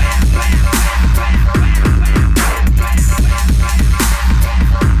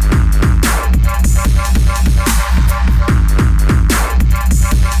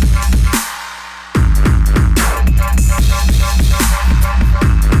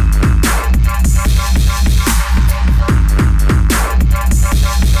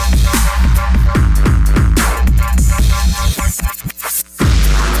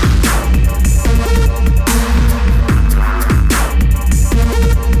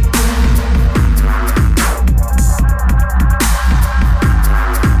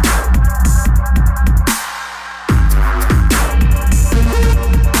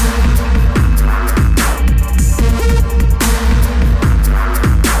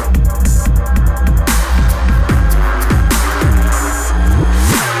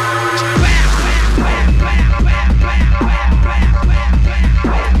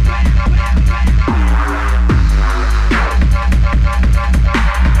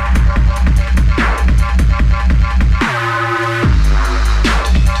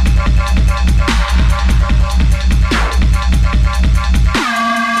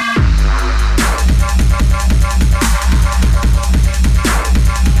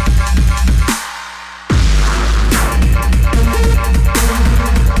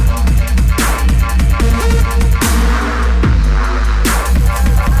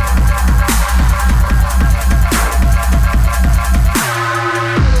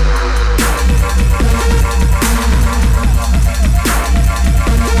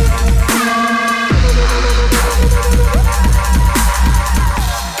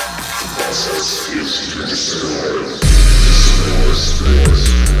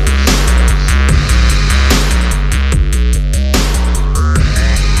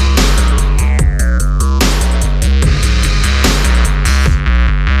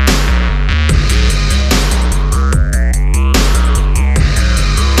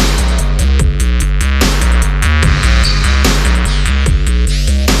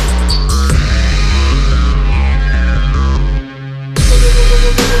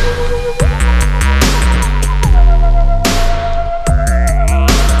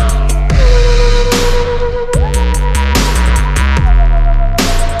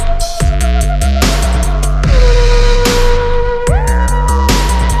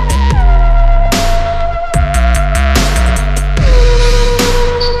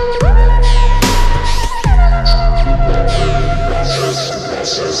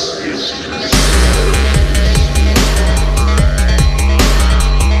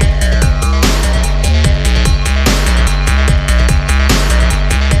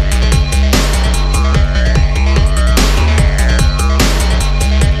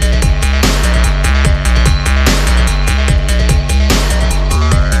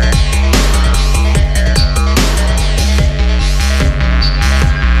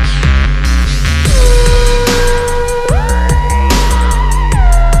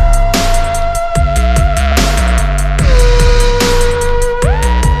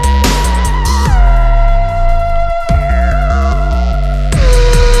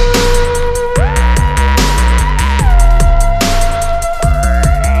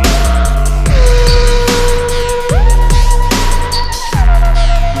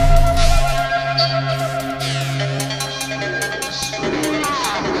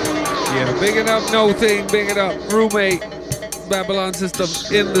 Big it up, no thing, big it up. Roommate, Babylon System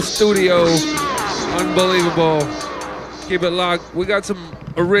in the studio. Unbelievable. Keep it locked. We got some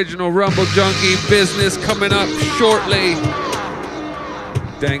original Rumble Junkie business coming up shortly.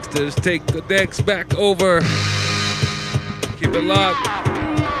 Danksters take the decks back over. Keep it locked.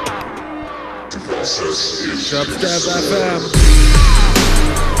 Dubstep FM.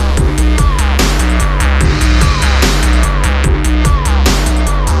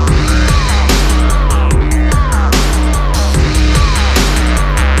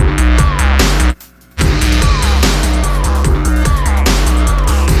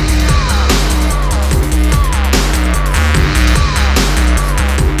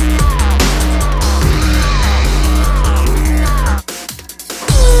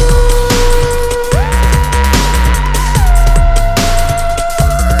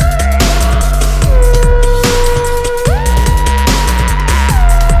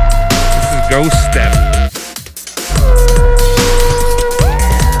 Ghost Step.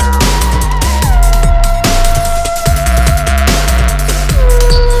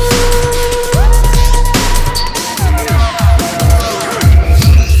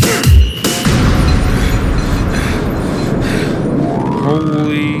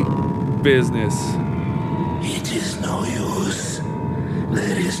 Holy business. It is no use.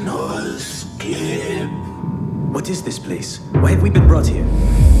 There is no escape. What is this place? Why have we been brought here?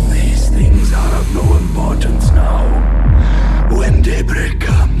 These things are of no importance now. When daybreak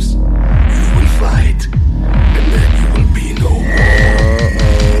comes, you will fight, and then you will be no more.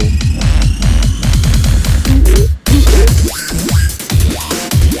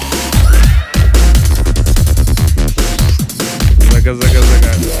 Zaga, zaga,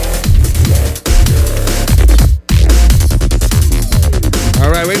 zaga.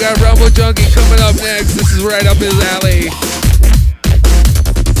 All right, we got Rumble Junkie coming up next. This is right up his alley.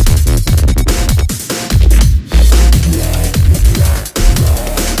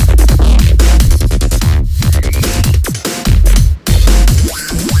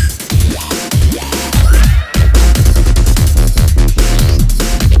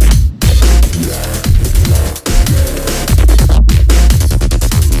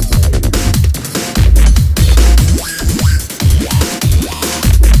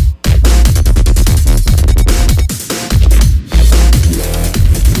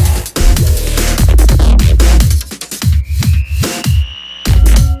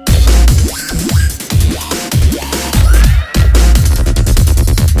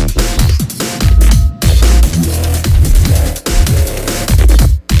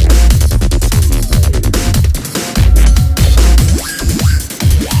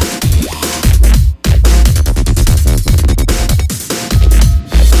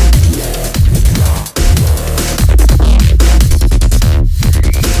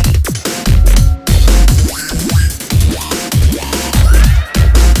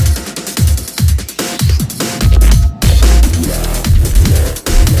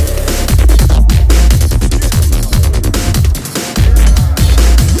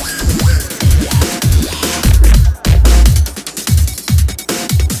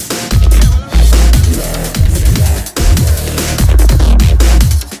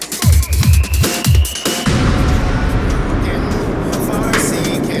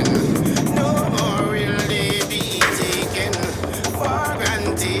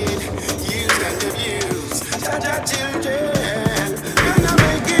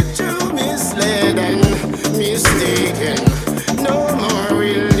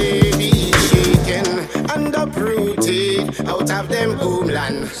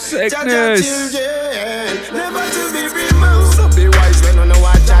 Sickness. Never to be removed. So be wise when you know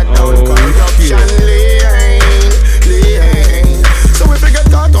what that down corruption lane. So if you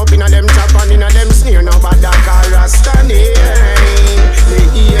get caught up in a them chop and in a them sneer, nobody call Rasta name.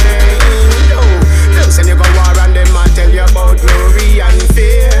 Them send you go war and them a tell you about glory and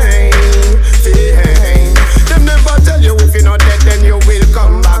fame. Them never tell you if you not dead then you will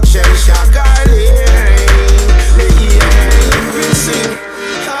come back shell shock sing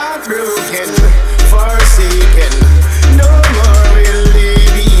heartbroken, forsaken. No more will they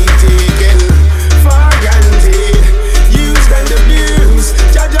be taken for granted, used and abused.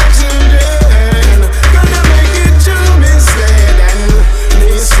 Judge our children, gonna make it too misled and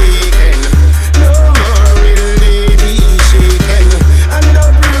mistaken. No more will they be shaken and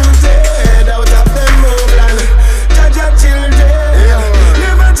uprooted out of them homeland. Judge our children,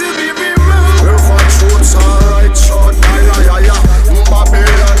 never to be removed. If I truth's alright, short,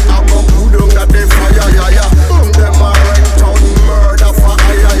 Babylon, I go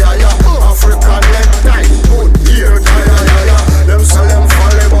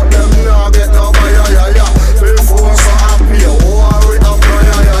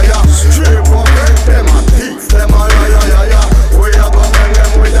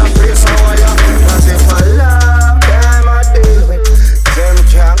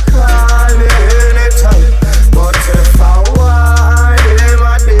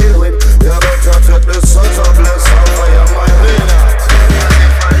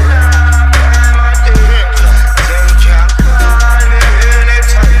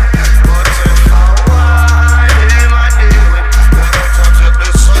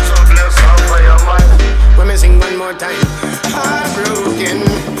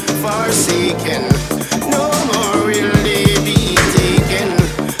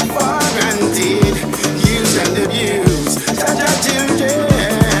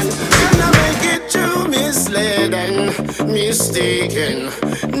mistaken.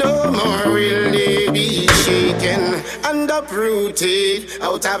 No more will they be shaken and uprooted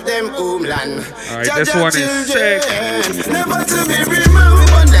out of them homeland. Alright, this one is sick. Never to be removed.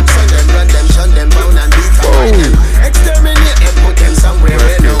 Burn them, son them, run them, shun them, bound and beat and find them. Exterminate them, put them somewhere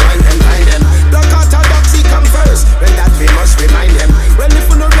where no one can find them. Black orthodoxy come first, when that we must remind them. When if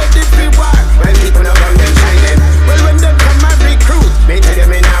we no ready for war, when people no run them, shine them. Well, when them come and recruit, me tell them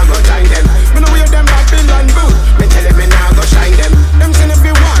me now go join them. Me no wear them Babylon boot, me tell them me now go shine them. Them send if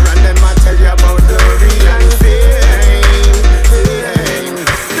you war and them I tell you about glory and fame.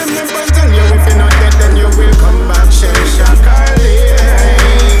 Them never tell you if you not dead then you will come back, shell shock or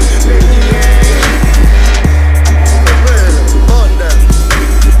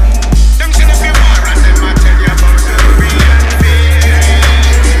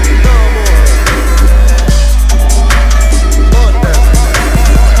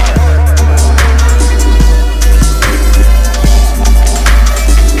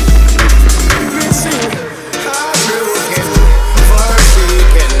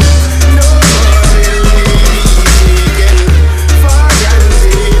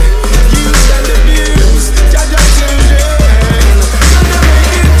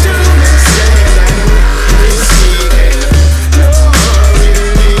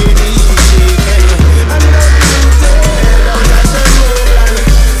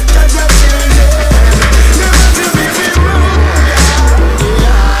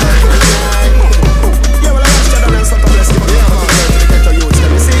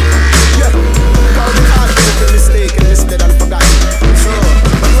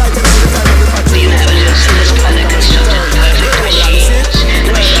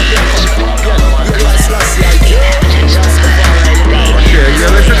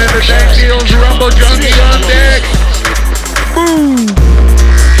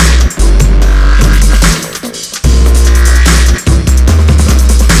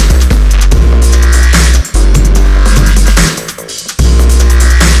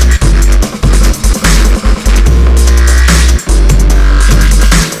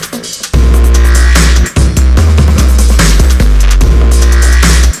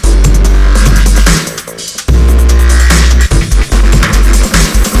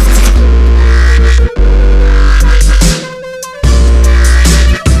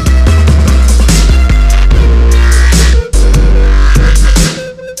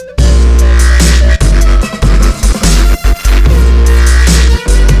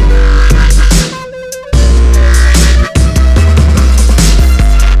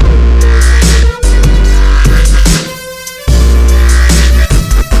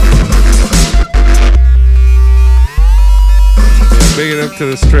to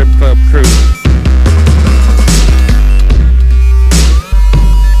the strip club crew.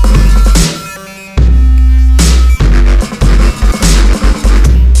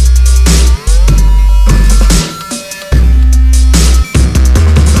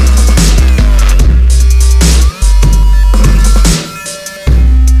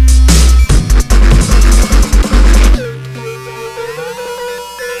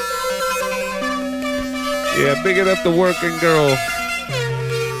 Yeah, big it up the working girl.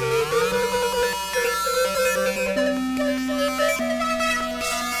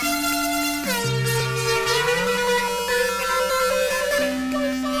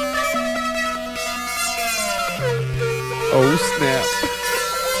 Oh snap.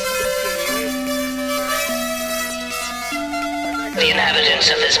 The inhabitants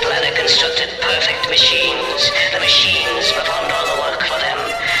of this planet constructed perfect machines. The machines performed all the work for them.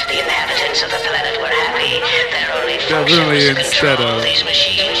 The inhabitants of the planet were happy. Their only function was to control these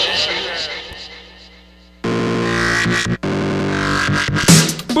machines.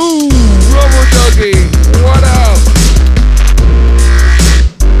 Boom! Robo Doggy! What up?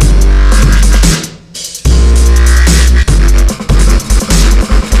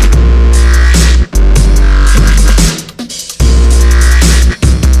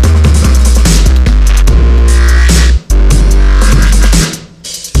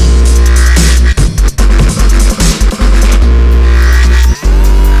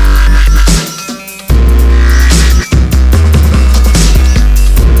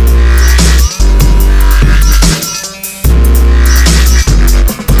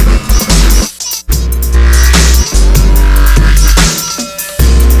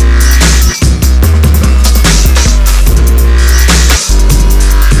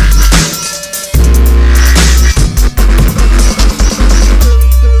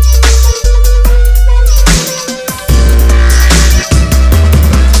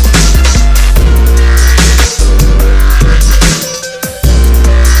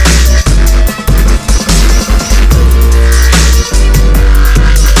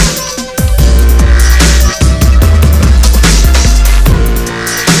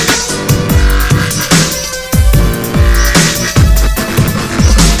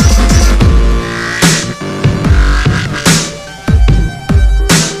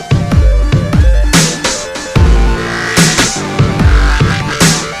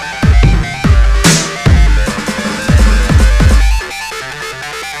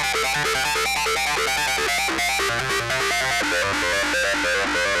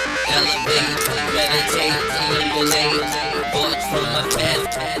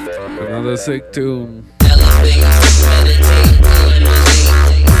 Another sick tune.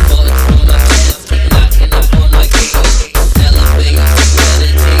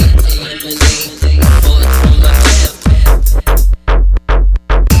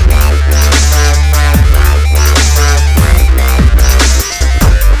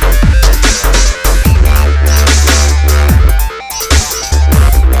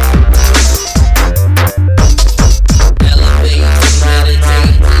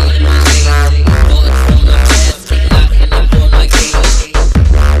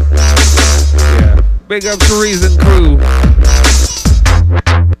 Big up to Reason Crew.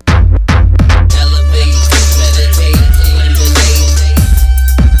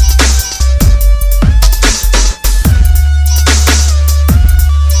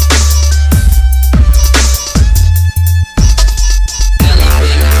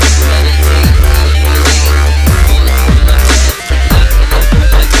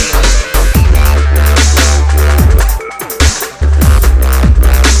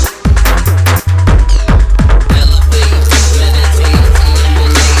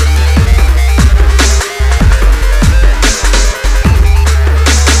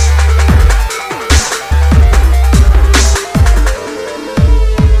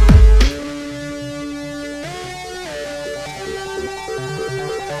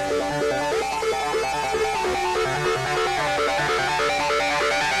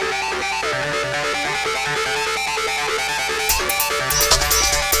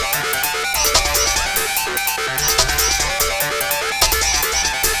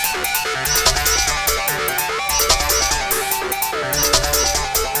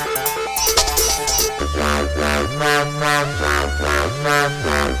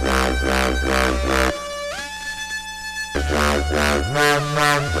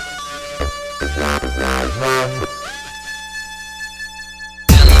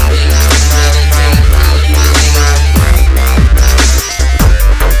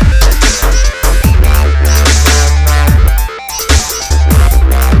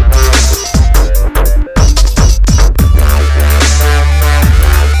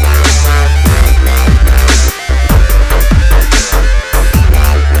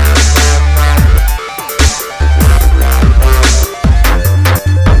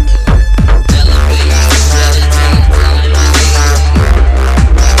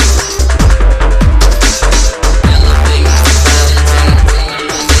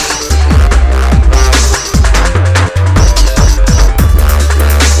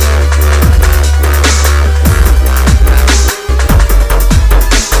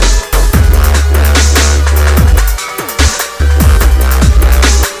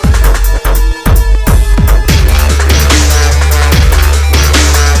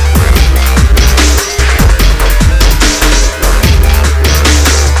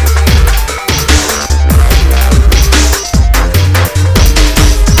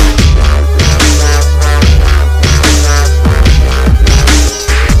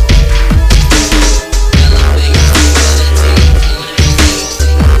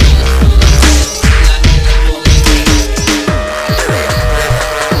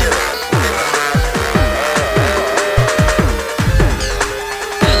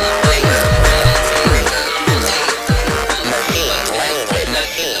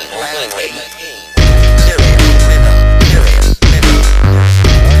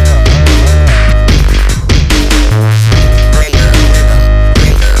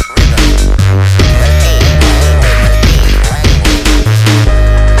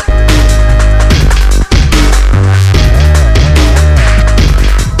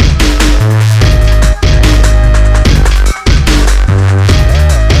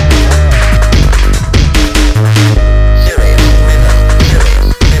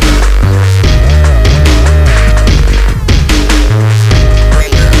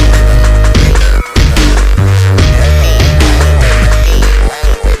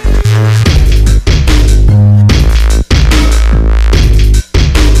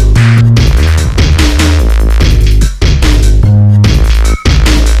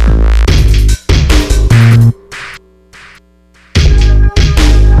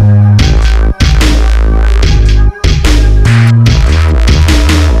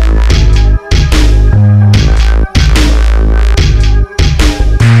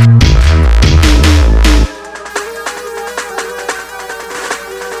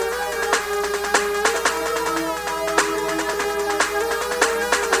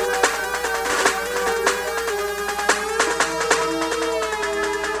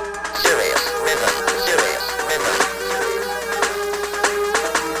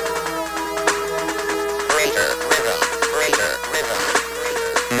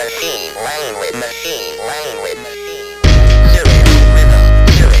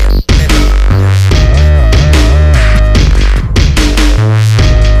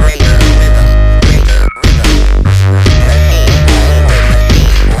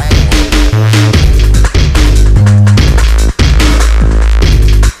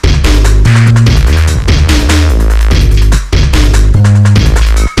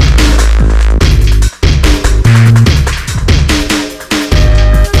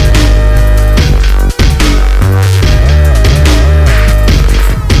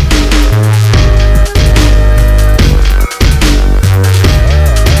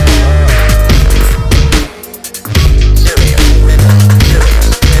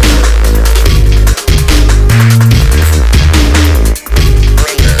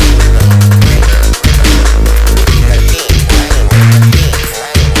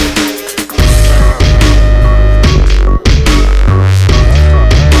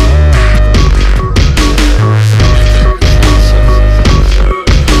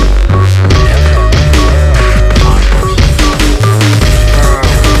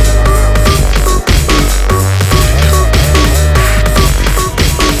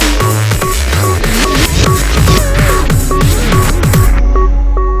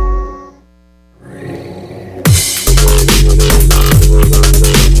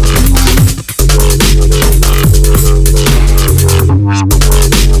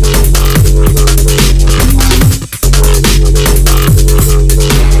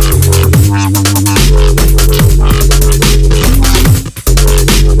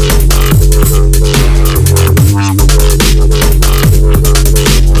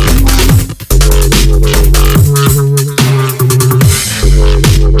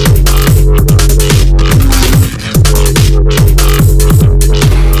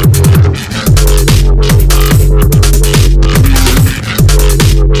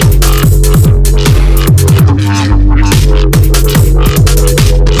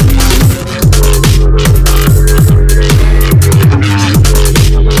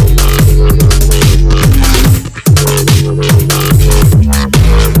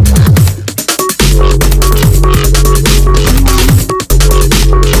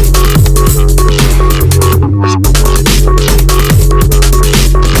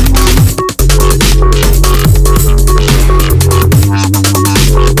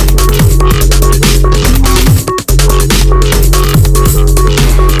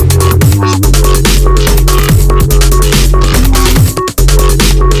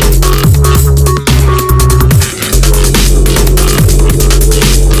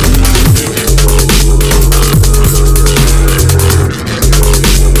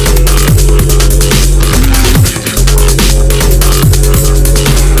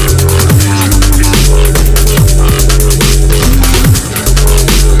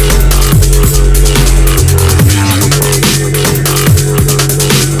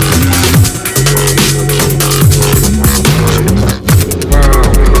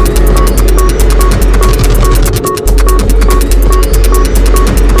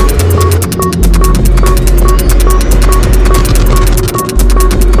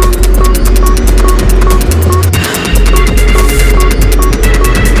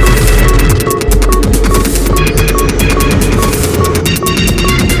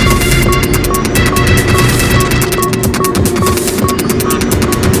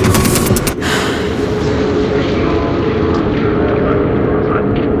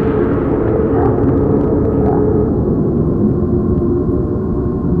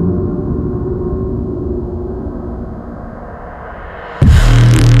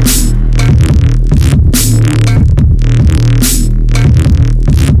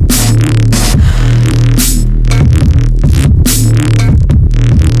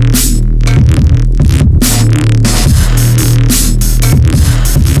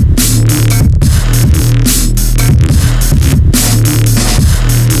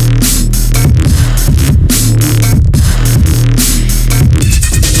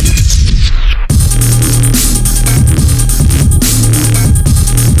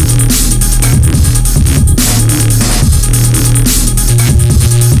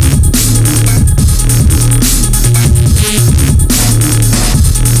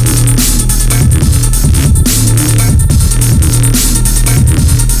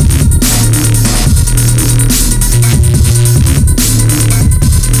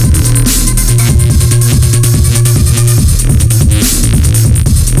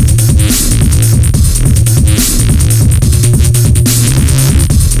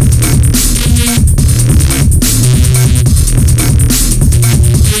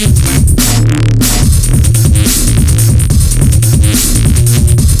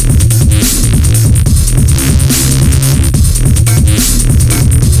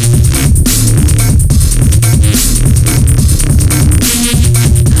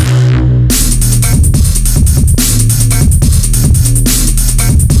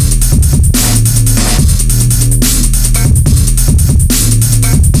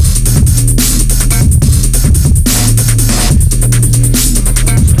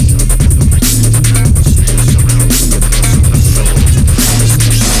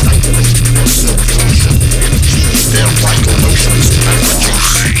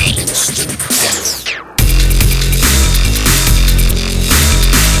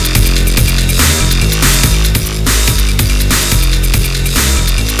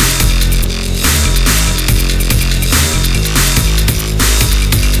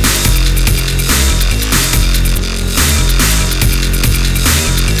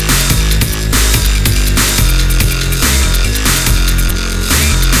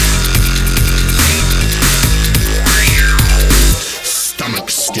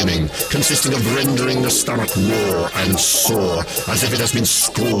 skinning, consisting of rendering the stomach raw and sore, as if it has been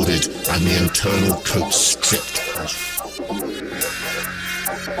scalded and the internal coat stripped off.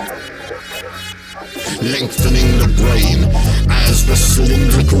 Lengthening the brain, as the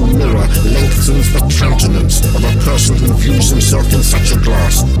cylindrical mirror lengthens the countenance of a person who views himself in such a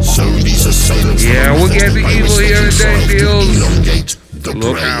glass. So these assailants... Yeah, we'll get the evil here today, Deals. Elongate the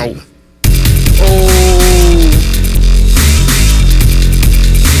Look brain. out. Oh.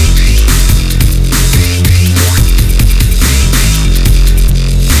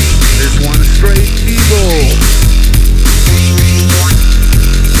 This one's straight evil.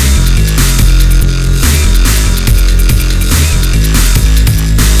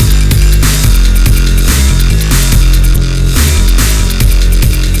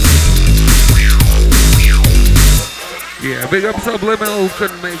 Yeah, big up Subliminal,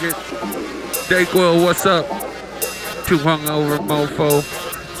 couldn't make it. Dayquil, what's up? Too hungover, mofo.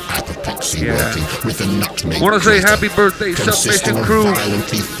 Apoplexy Yeah. working with the nutmeg. Want to say grater, happy birthday, consisting Submission of Crew.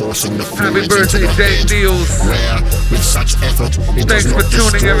 violently forcing the Happy fluids birthday, into the Dank head, Deals. where, with such effort, it Thanks does for not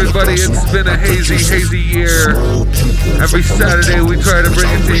tuning, destroy the everybody. person, It's been a but hazy, produces hazy year. small pimples Every upon the Saturday we temples, try to which bring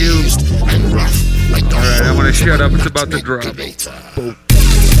are it to you. raised and rough, like the Alright, I'm gonna holes of shut a up. It's about to nutmeg drop. grater. Boom.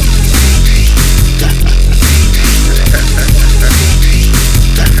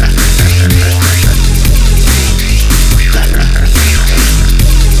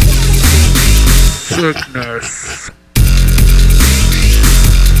 Sickness.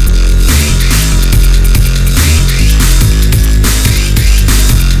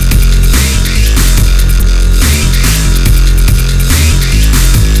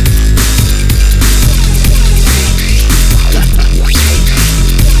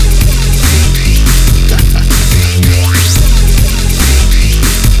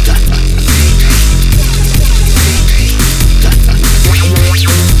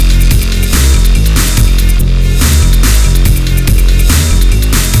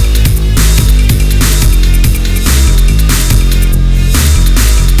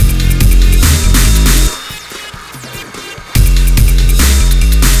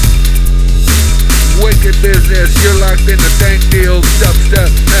 Business, you're locked into Dank Deals,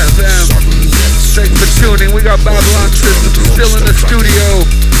 Dubstep FM. Thanks for tuning. We got Babylon System still in the studio.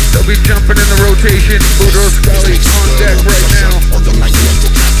 They'll be jumping in the rotation. Boudreaux Scully on deck right now.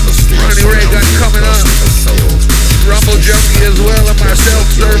 Ronnie Reagan coming up. Rumble Junkie as well, and myself,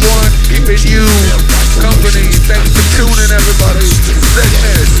 Third One, keeping you company. Thanks for tuning, everybody.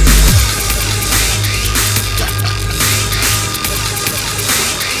 Sickness.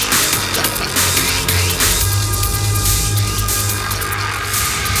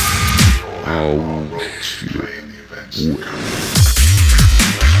 Oh, shit.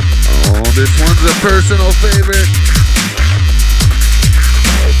 Oh, this one's a personal favorite.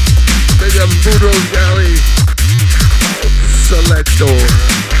 Big up Boudreaux's Galley. Selector.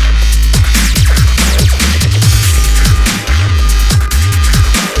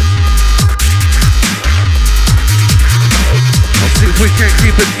 Let's see if we can't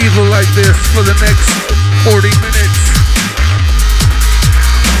keep it evil like this for the next 40 minutes.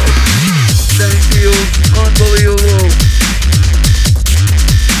 Dank Deals, unbelievable.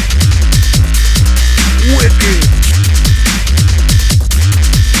 Wicked.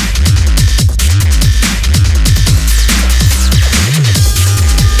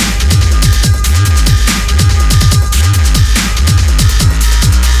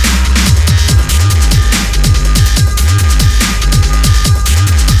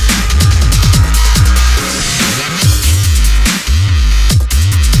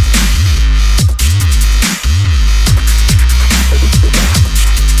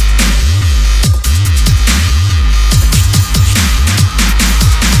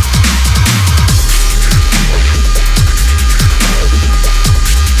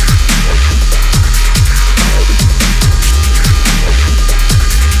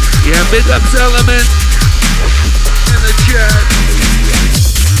 Big ups Element in the chat.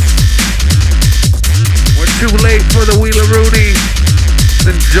 We're too late for the Wheeler Rooney.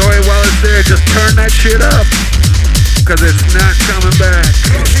 Enjoy it while it's there. Just turn that shit up, cause it's not coming back.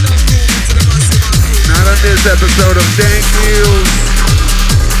 Not on this episode of Dank Deals.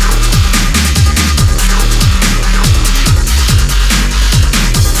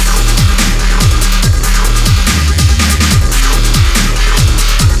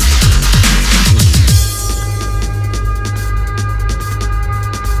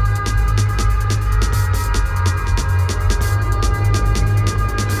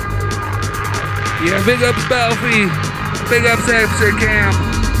 Yeah, big ups Belfie, big ups Cam.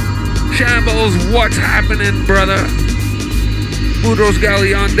 Shambles, what's happening, brother? Boudreaux's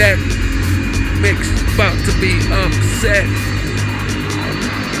Galley on deck. Mix about to be upset.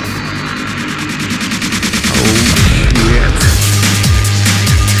 Oh, shit.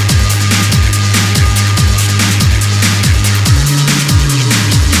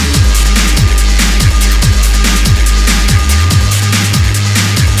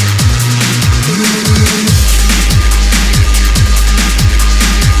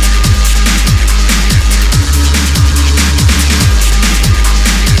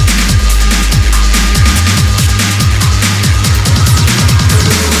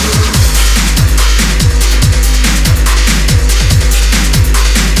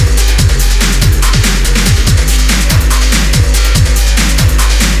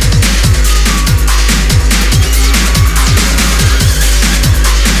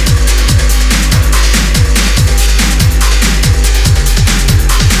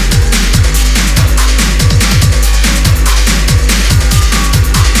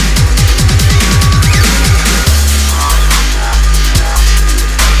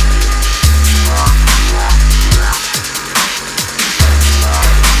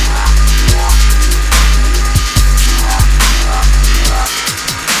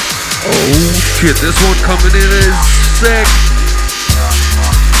 Shit, this one coming in is sick.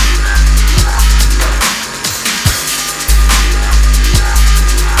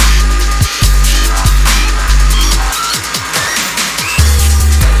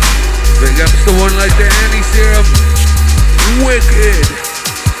 Big ups to one like the Anti-Serum. Wicked.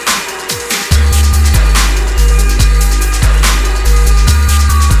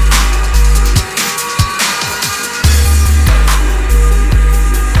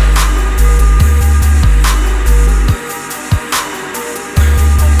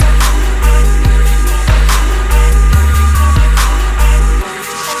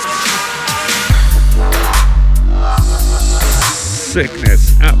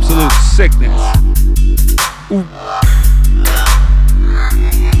 Sickness, absolute sickness. Ooh.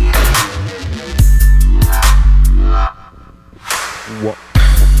 What?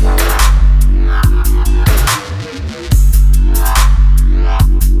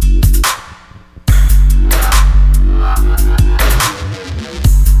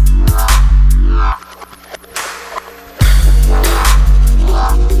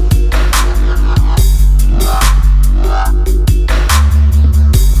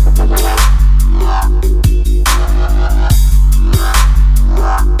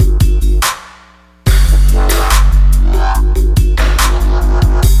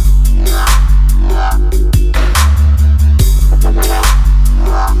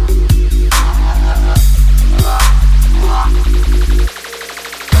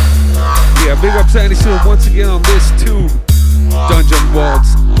 Big ups Anti-Serum once again on this too. Dungeon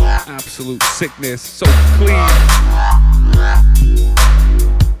Waltz, absolute sickness, so clean.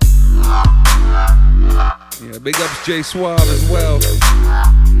 Yeah, big ups J Suave as well. Big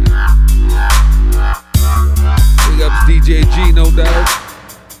ups DJ G, no doubt.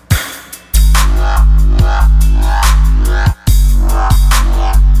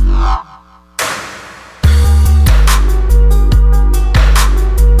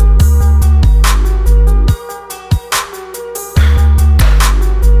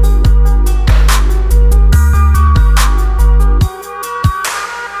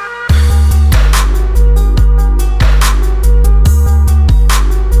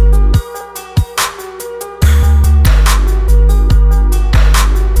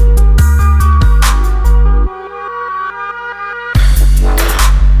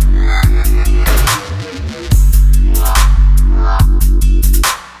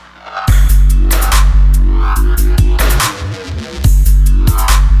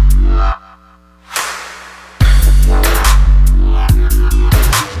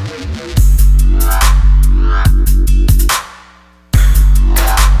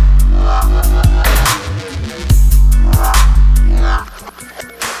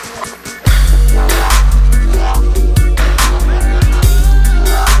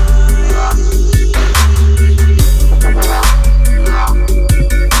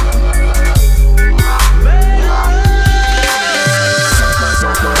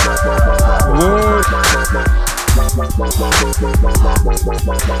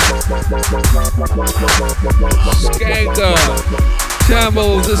 Skanker,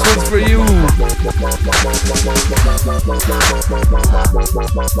 Shambles, this one's for you.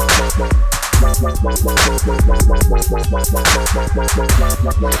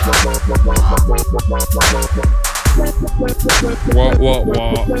 What?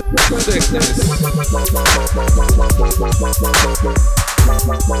 Sickness.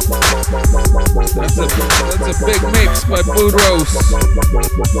 That's a big mix by Boudros.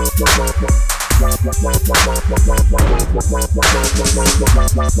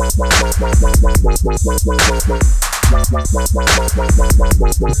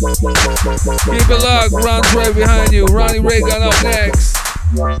 Keep it locked, Ron's right behind you. Ronnie Reagan up next.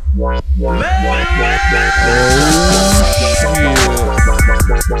 Oh shit.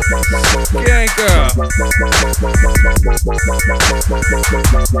 Ganker.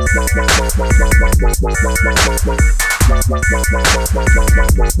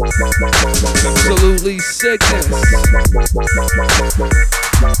 Absolutely sickness.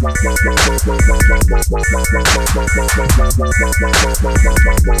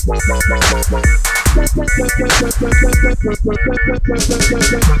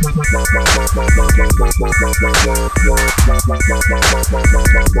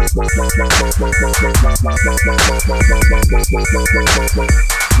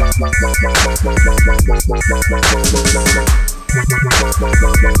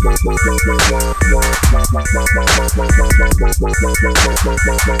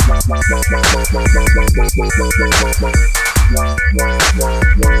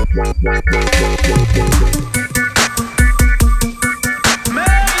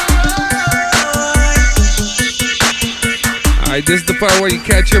 Alright, this is the part where you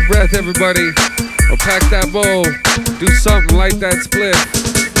catch your breath, everybody. Or pack that bowl. Do something like that split.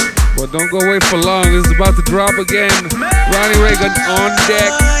 But don't go away for long. This is about to drop again. Ronnie Reagan on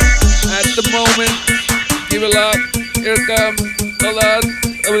deck at the moment. Give it up. Here it comes. Hold on.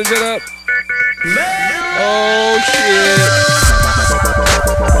 Open it up. Oh shit.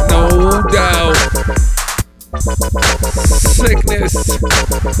 No doubt. Sickness.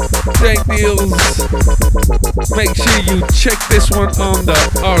 Dank deals. Make sure you check this one on the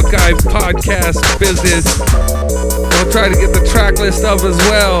archive podcast business. We'll try to get the track list up as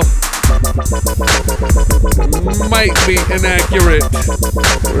well. Might be inaccurate.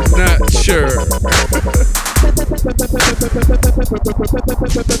 We're not sure.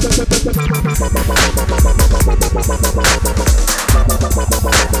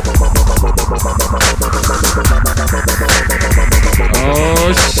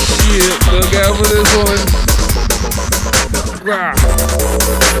 Oh shit, look out for this one. Rah.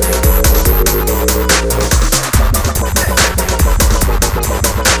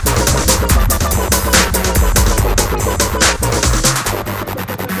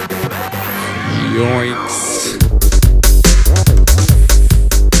 Yoinks.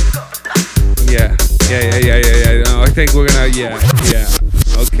 Yeah. No, I think we're gonna, yeah.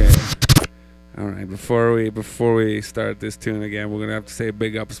 Okay. All right. Before we start this tune again, we're gonna have to say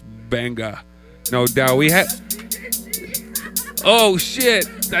big ups, Benga. No doubt. We had. Oh shit!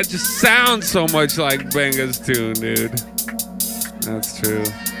 That just sounds so much like Benga's tune, dude. That's true.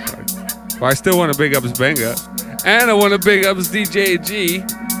 But I still want to big ups Benga, and I want to big ups DJ G,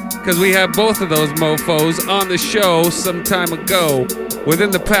 because we had both of those mofos on the show some time ago,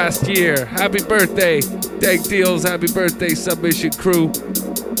 within the past year. Happy birthday, Dank Deals. Happy birthday, Submission Crew.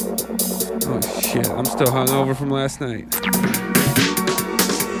 Oh shit! I'm still hungover from last night.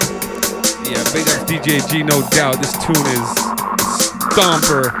 Yeah, big ups DJ G, no doubt. This tune is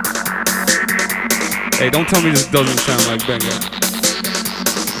stomper. Hey, don't tell me this doesn't sound like Benga.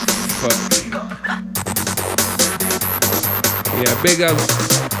 Fuck. Yeah, big ups.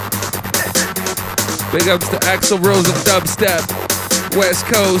 Big ups to Axl Rose of Dubstep. West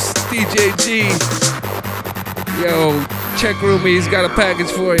Coast, DJ G. Yo, check room, he's got a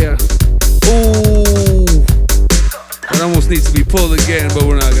package for you. Ooh. It almost needs to be pulled again, but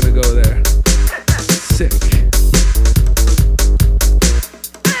we're not gonna go there. Sick.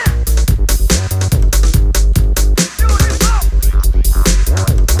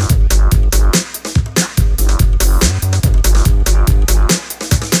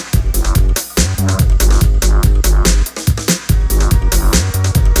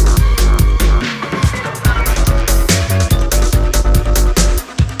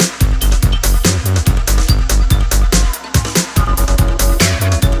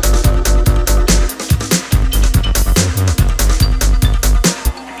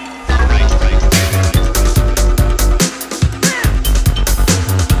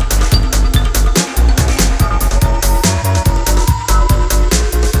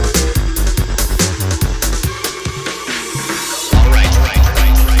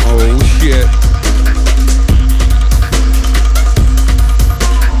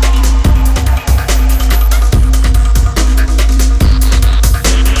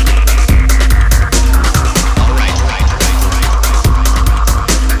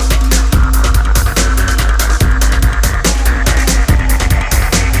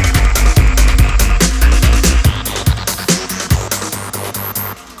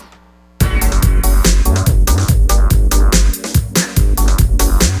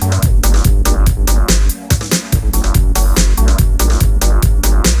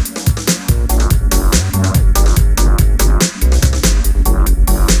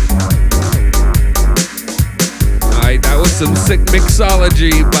 Some sick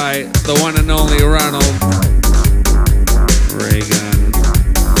mixology by the one and only Ronald Reagan.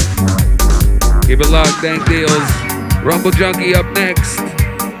 Keep it locked, dank deals. Rumble Junkie up next.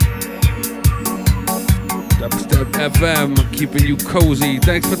 Dubstep FM, keeping you cozy.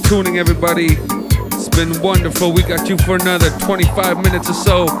 Thanks for tuning, everybody. It's been wonderful. We got you for another 25 minutes or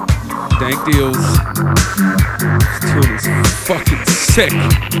so. Dank deals. This tune is fucking sick.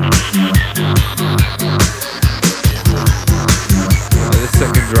 Oh, the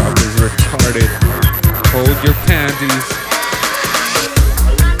second drop is retarded. Hold your panties.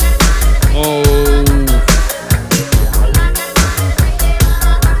 Oh.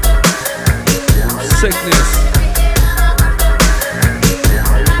 Sickness.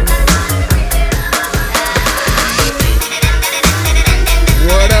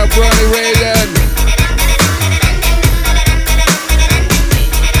 What up, Ronnie Reagan?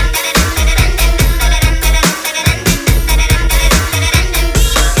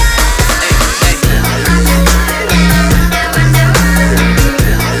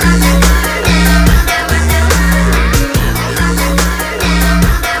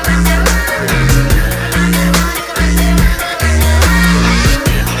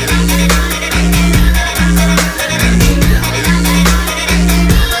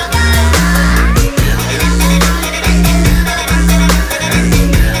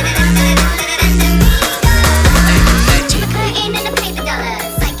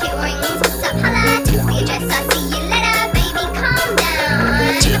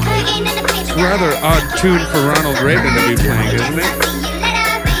 Rather odd tune for Ronald Reagan to be playing, isn't it?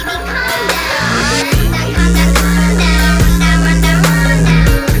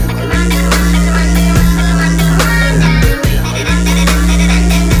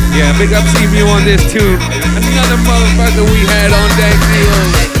 Yeah, big up CMU on this tune. Another motherfucker we had on Dank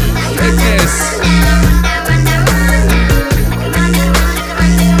Deals. Check this.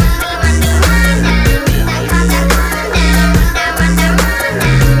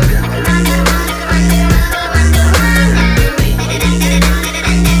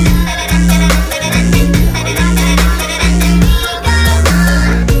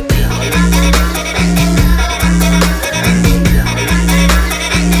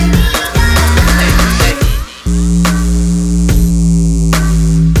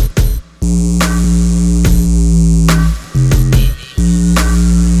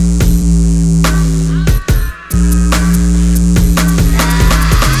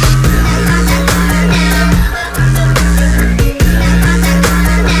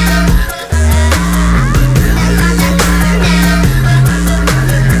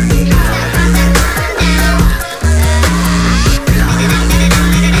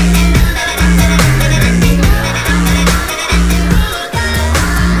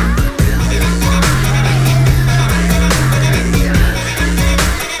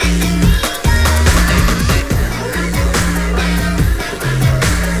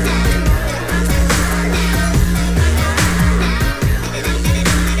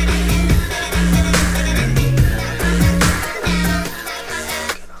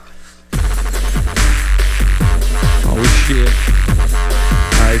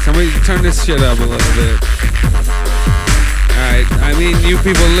 Turn this shit up a little bit. Alright, I mean you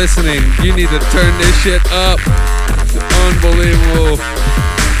people listening, you need to turn this shit up. It's unbelievable.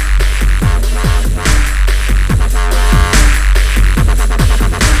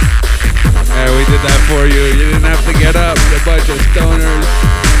 Yeah, we did that for you. You didn't have to get up. A bunch of stoners.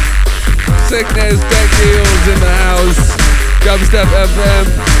 Sickness, Dank Deals in the house. Dubstep FM.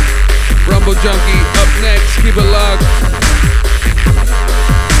 Rumble Junkie up next. Keep it locked.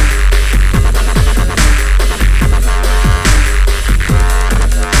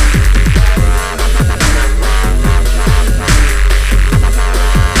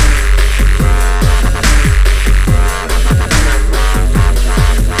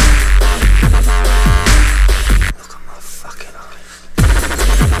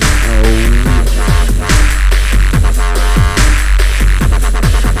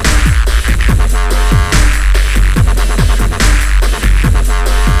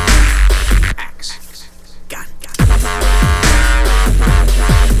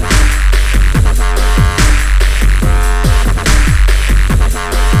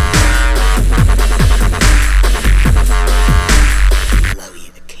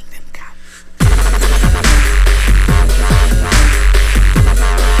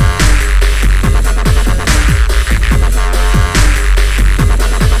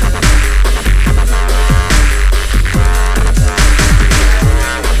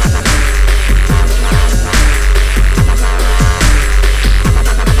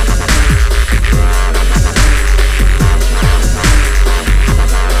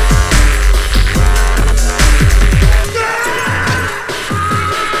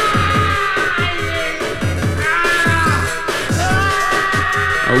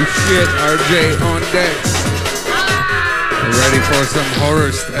 Oh shit, RJ on deck. We're ready for some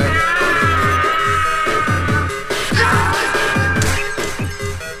horror stuff.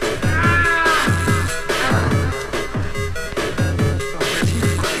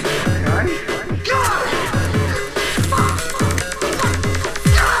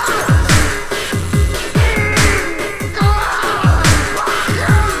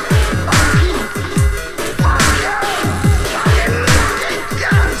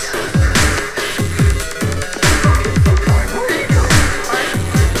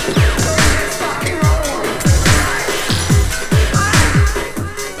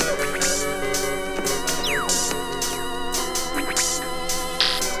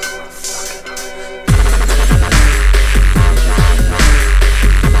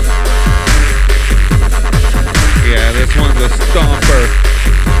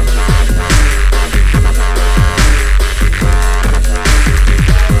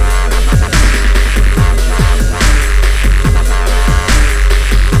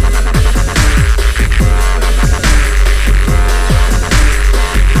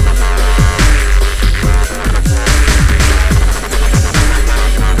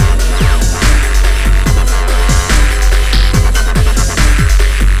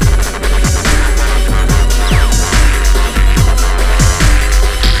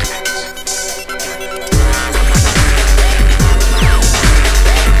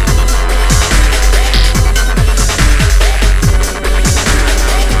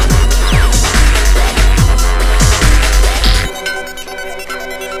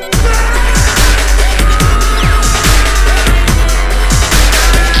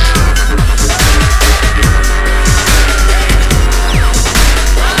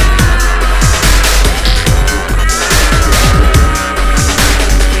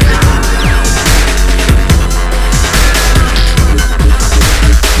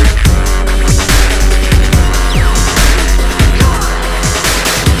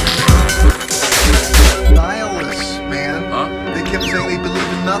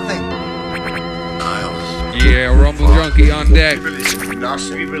 Junkie on deck. He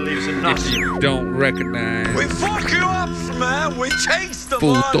believes in nothing. If you don't recognize, we fuck you up, man. We chase the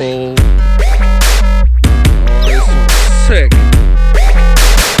Puto. money. Oh, this one's sick.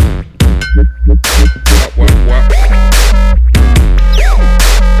 Wap.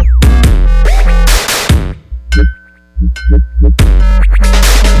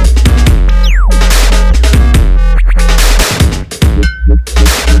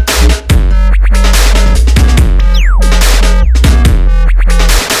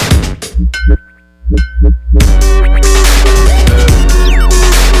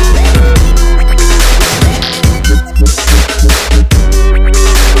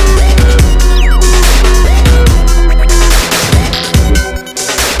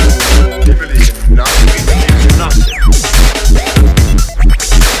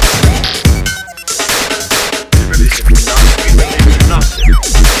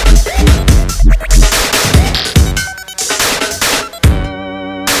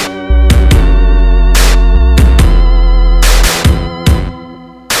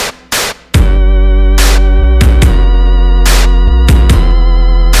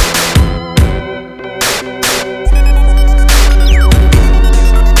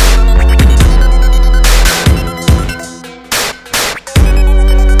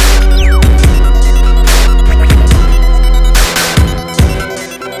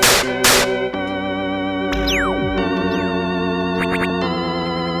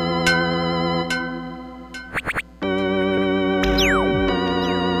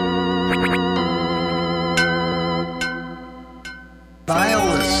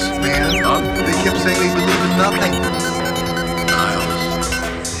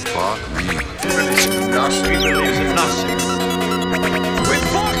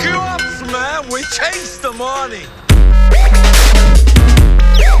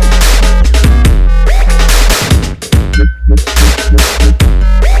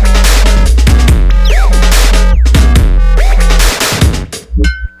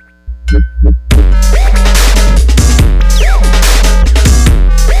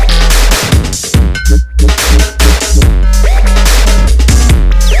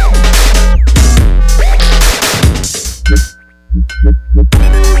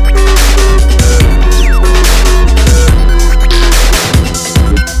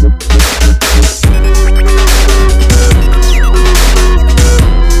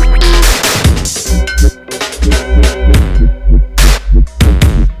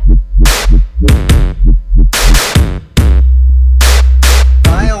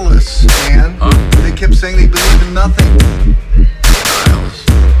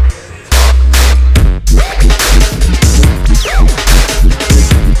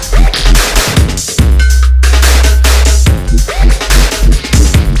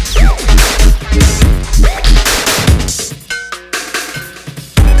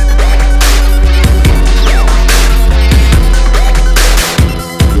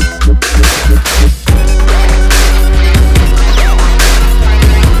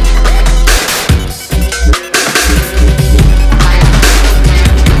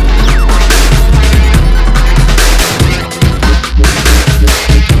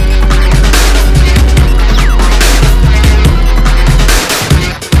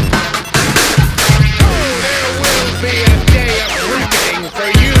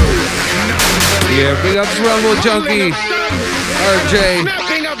 Yeah, big ups Rumble Junkie, RJ,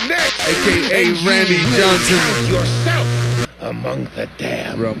 aka Randy Johnson. Yourself among the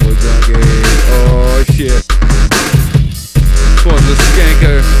damned. Rumble Junkie. Oh shit. This one's a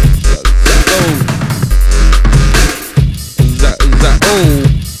skanker. Oh.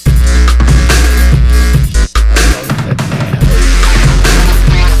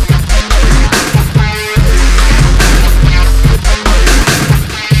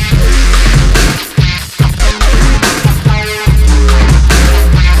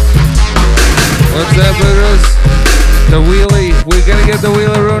 What's up with us? The wheelie. We're gonna get the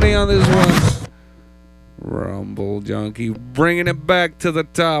wheelie-rooney on this one. Rumble Junkie. Bringing it back to the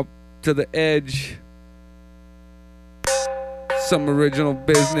top, to the edge. Some original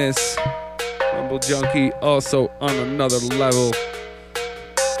business. Rumble Junkie also on another level.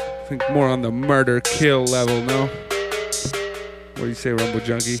 I think more on the murder-kill level, no? What do you say, Rumble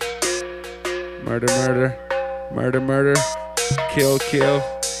Junkie? Murder, murder. Murder, murder. Kill, kill.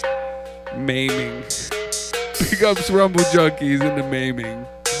 Maiming. Big ups Rumble Junkies in the maiming.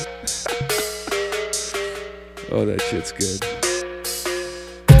 Oh, that shit's good.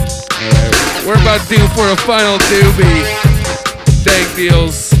 Alright, we're about due for a final doobie. Dank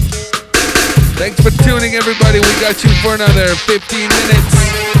deals. Thanks for tuning, everybody. We got you for another 15 minutes.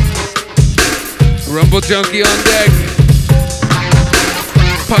 Rumble Junkie on deck.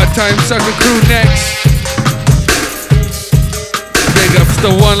 Part-time sucker crew next. Big ups the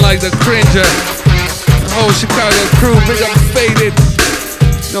one like the Cringer. The whole Chicago crew. Big ups Faded.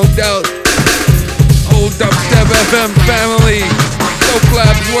 No doubt. Old Dubstep FM family. So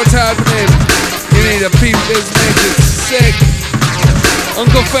claps, what's happening? You need a peep this makes it sick.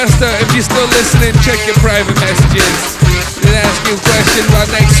 Uncle Festa, if you're still listening, check your private messages. We'll ask you a question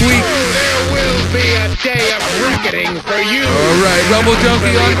about next week. There will be a day of reckoning for you. Alright, Rumble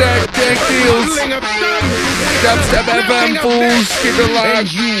Junkie on deck, Dank deals. Dubstep FM fools, keep it locked.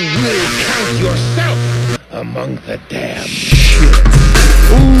 And you will count yourself among the damned. Shit.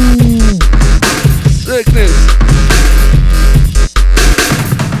 Ooh. Sickness.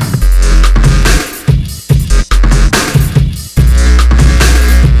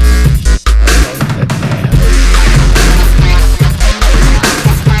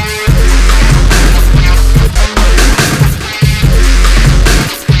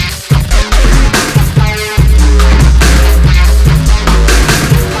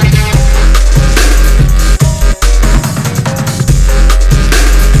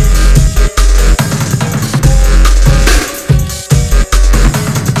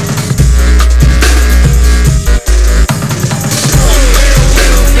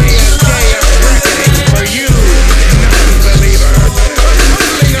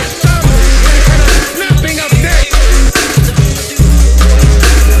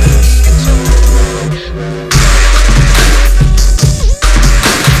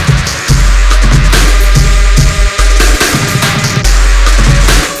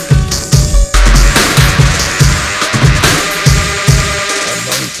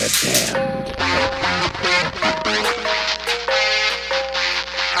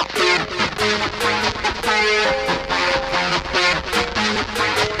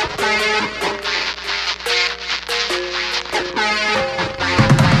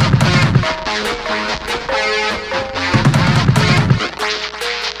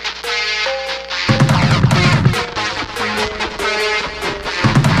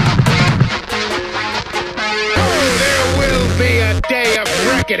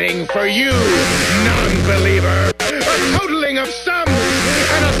 For you, non-believer, a totaling of sums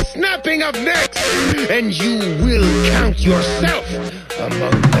and a snapping of necks, and you will count yourself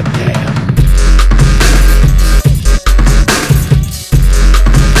among the damned.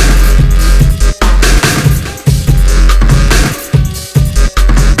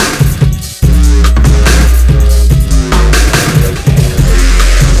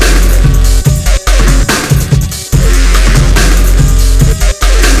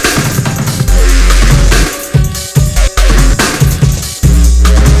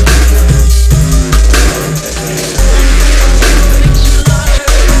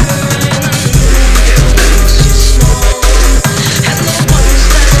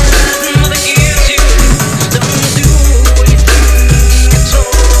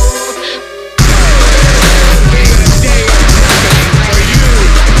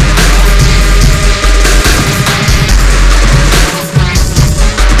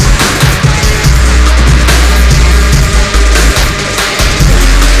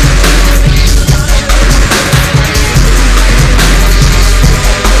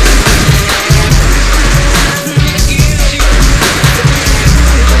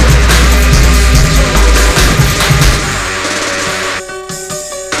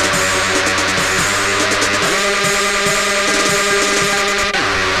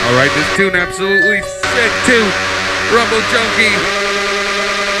 tune absolutely sick too. Rumble Junkie.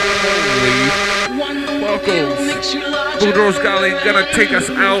 Holy vocals. Boudreaux Golly gonna take us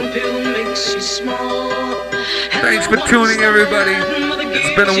out. Thanks for tuning, everybody.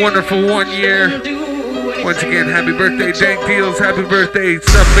 It's been a wonderful 1 year. Once again, happy birthday, Dank Deals. Happy birthday,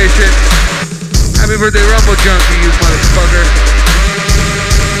 Submission. Happy birthday, Rumble Junkie, you motherfucker.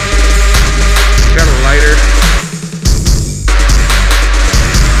 Got a lighter.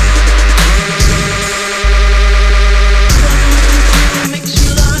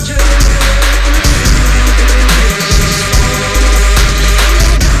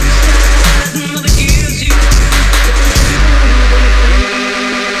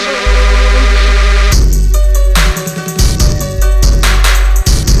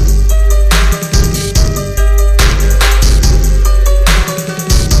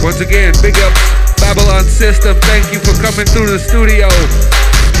 Once again, big ups, Babylon System. Thank you for coming through the studio.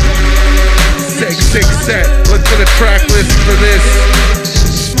 Sick set. Look for the track list for this.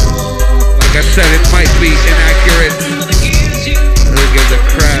 Like I said, it might be inaccurate. Really gives a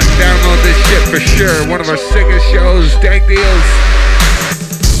crap. Download this shit for sure. One of our sickest shows. Dank Deals.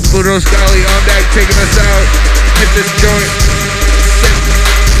 Boudreaux Golly on deck taking us out. Hit this joint. Sick.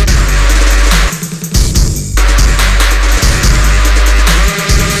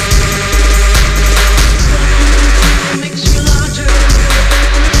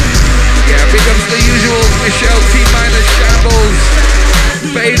 Big ups the usual, Michelle T minus Shambles,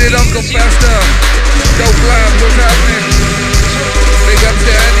 Faded Uncle Festa, Dope Lab, what's happening? Big ups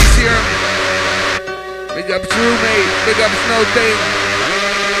to Andy Serum, big ups Roommate, big ups No Thing,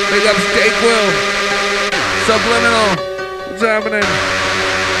 big ups Jake Will, Subliminal, what's happening?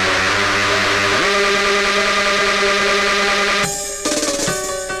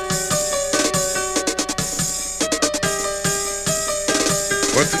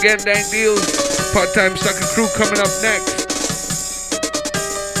 Once again, Dank Deals, Part-Time Sucker Crew coming up next.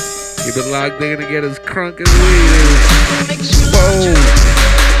 Keep it locked, they're gonna get as crunk as we do. Whoa.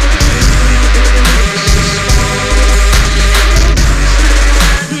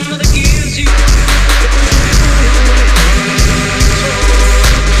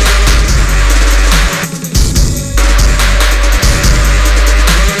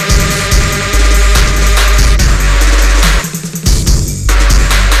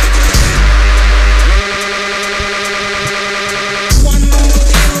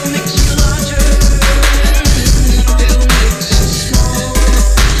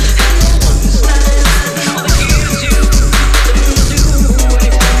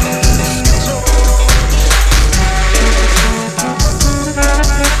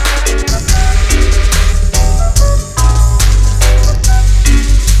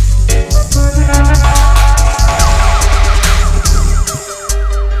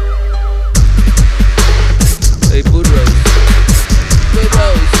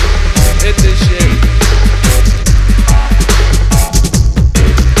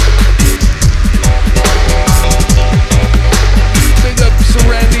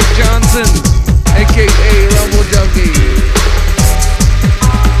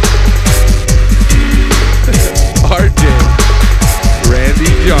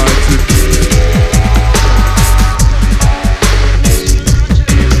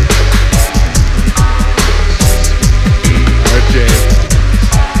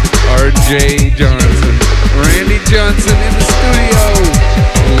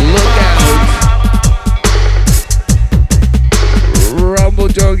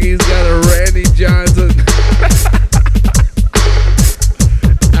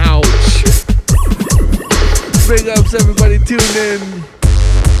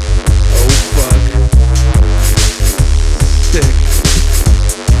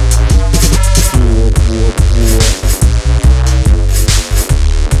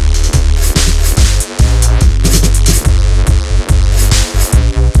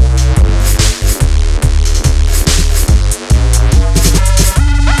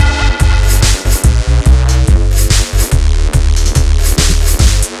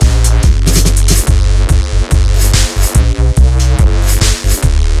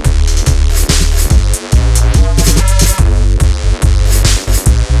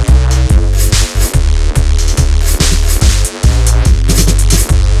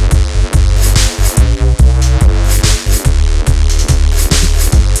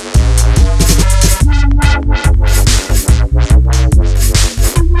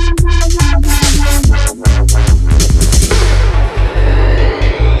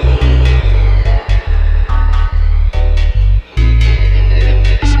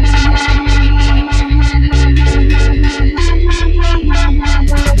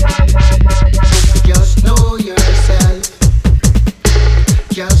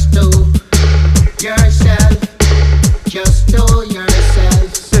 Just do yourself. Just do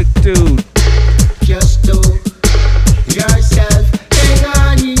yourself. Sick dude. Just do yourself. Hang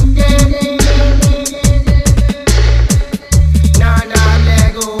on in there. Nah, let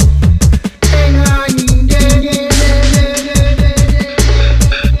go. Hang on in there.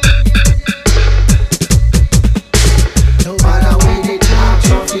 No matter with the talks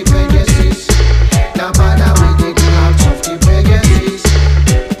of the prejudices. No matter with the talks of the prejudices.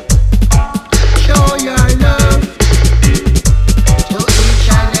 Show your love to each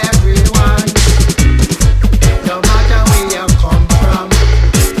and everyone. No matter where you come from,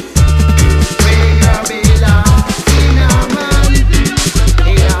 where you belong, in a man,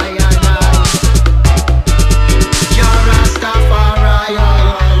 in I and I. You're Rastafari.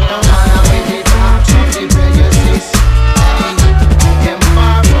 No matter with the talks of the prejudices. Them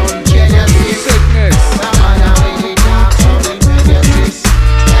far from jealousy. Sickness. No matter with the talks of the prejudices.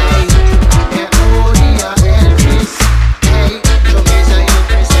 They owe the Elvis. To me say you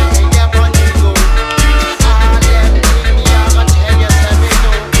present me up on the go. All them need me, I go tell you say me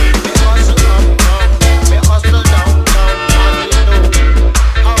know. Me hustle uptown, me hustle downtown, and you know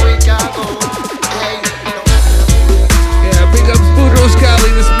how it can go. Yeah, big ups Boudreaux's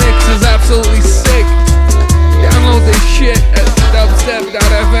Cali. This mix is absolutely sick. Download this shit at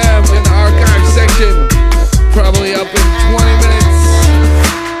dubstep.fm in the archive section. Probably up in 20 minutes.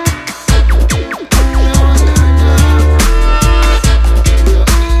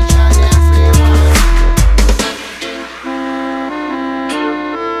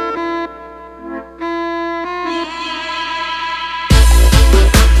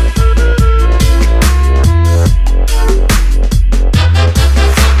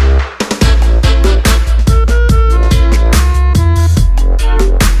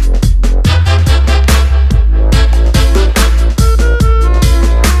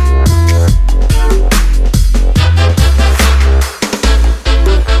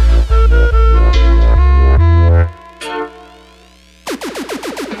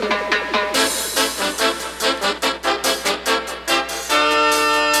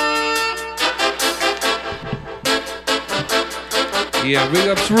 Yeah, big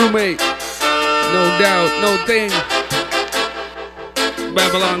ups roommate. No doubt, no thing.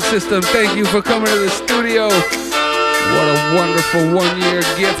 Babylon System, thank you for coming to the studio. What a wonderful 1 year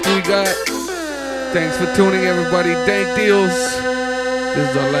gift we got. Thanks for tuning, everybody. Dank Deals. This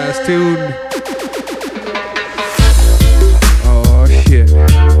is our last tune. Oh, shit.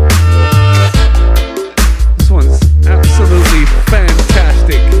 This one's absolutely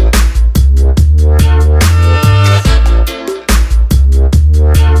fantastic.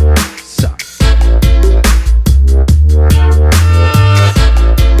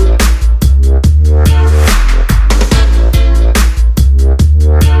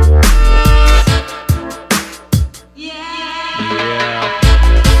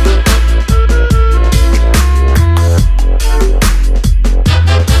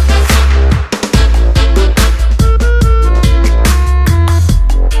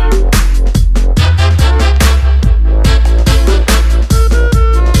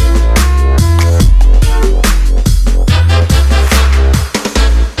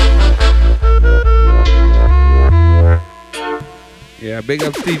 Big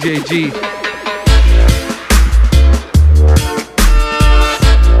ups DJ G.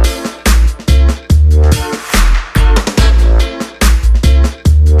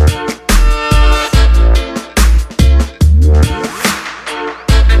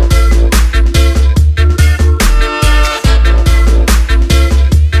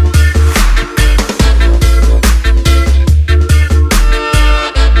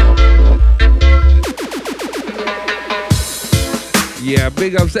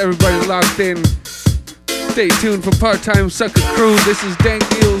 Big ups to everybody locked in. Stay tuned for Part-Time Sucker Crew. This is Dank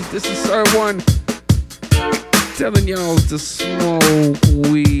Deals. This is Sir1. Telling y'all to smoke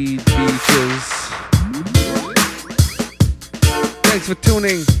weed beaches. Thanks for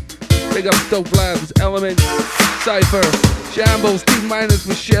tuning. Big up Dope Labs, Elements, Cypher, Shambles, T-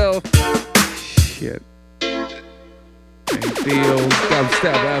 Michelle. Shit. Dank Deals,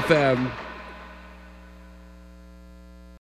 Dubstep FM.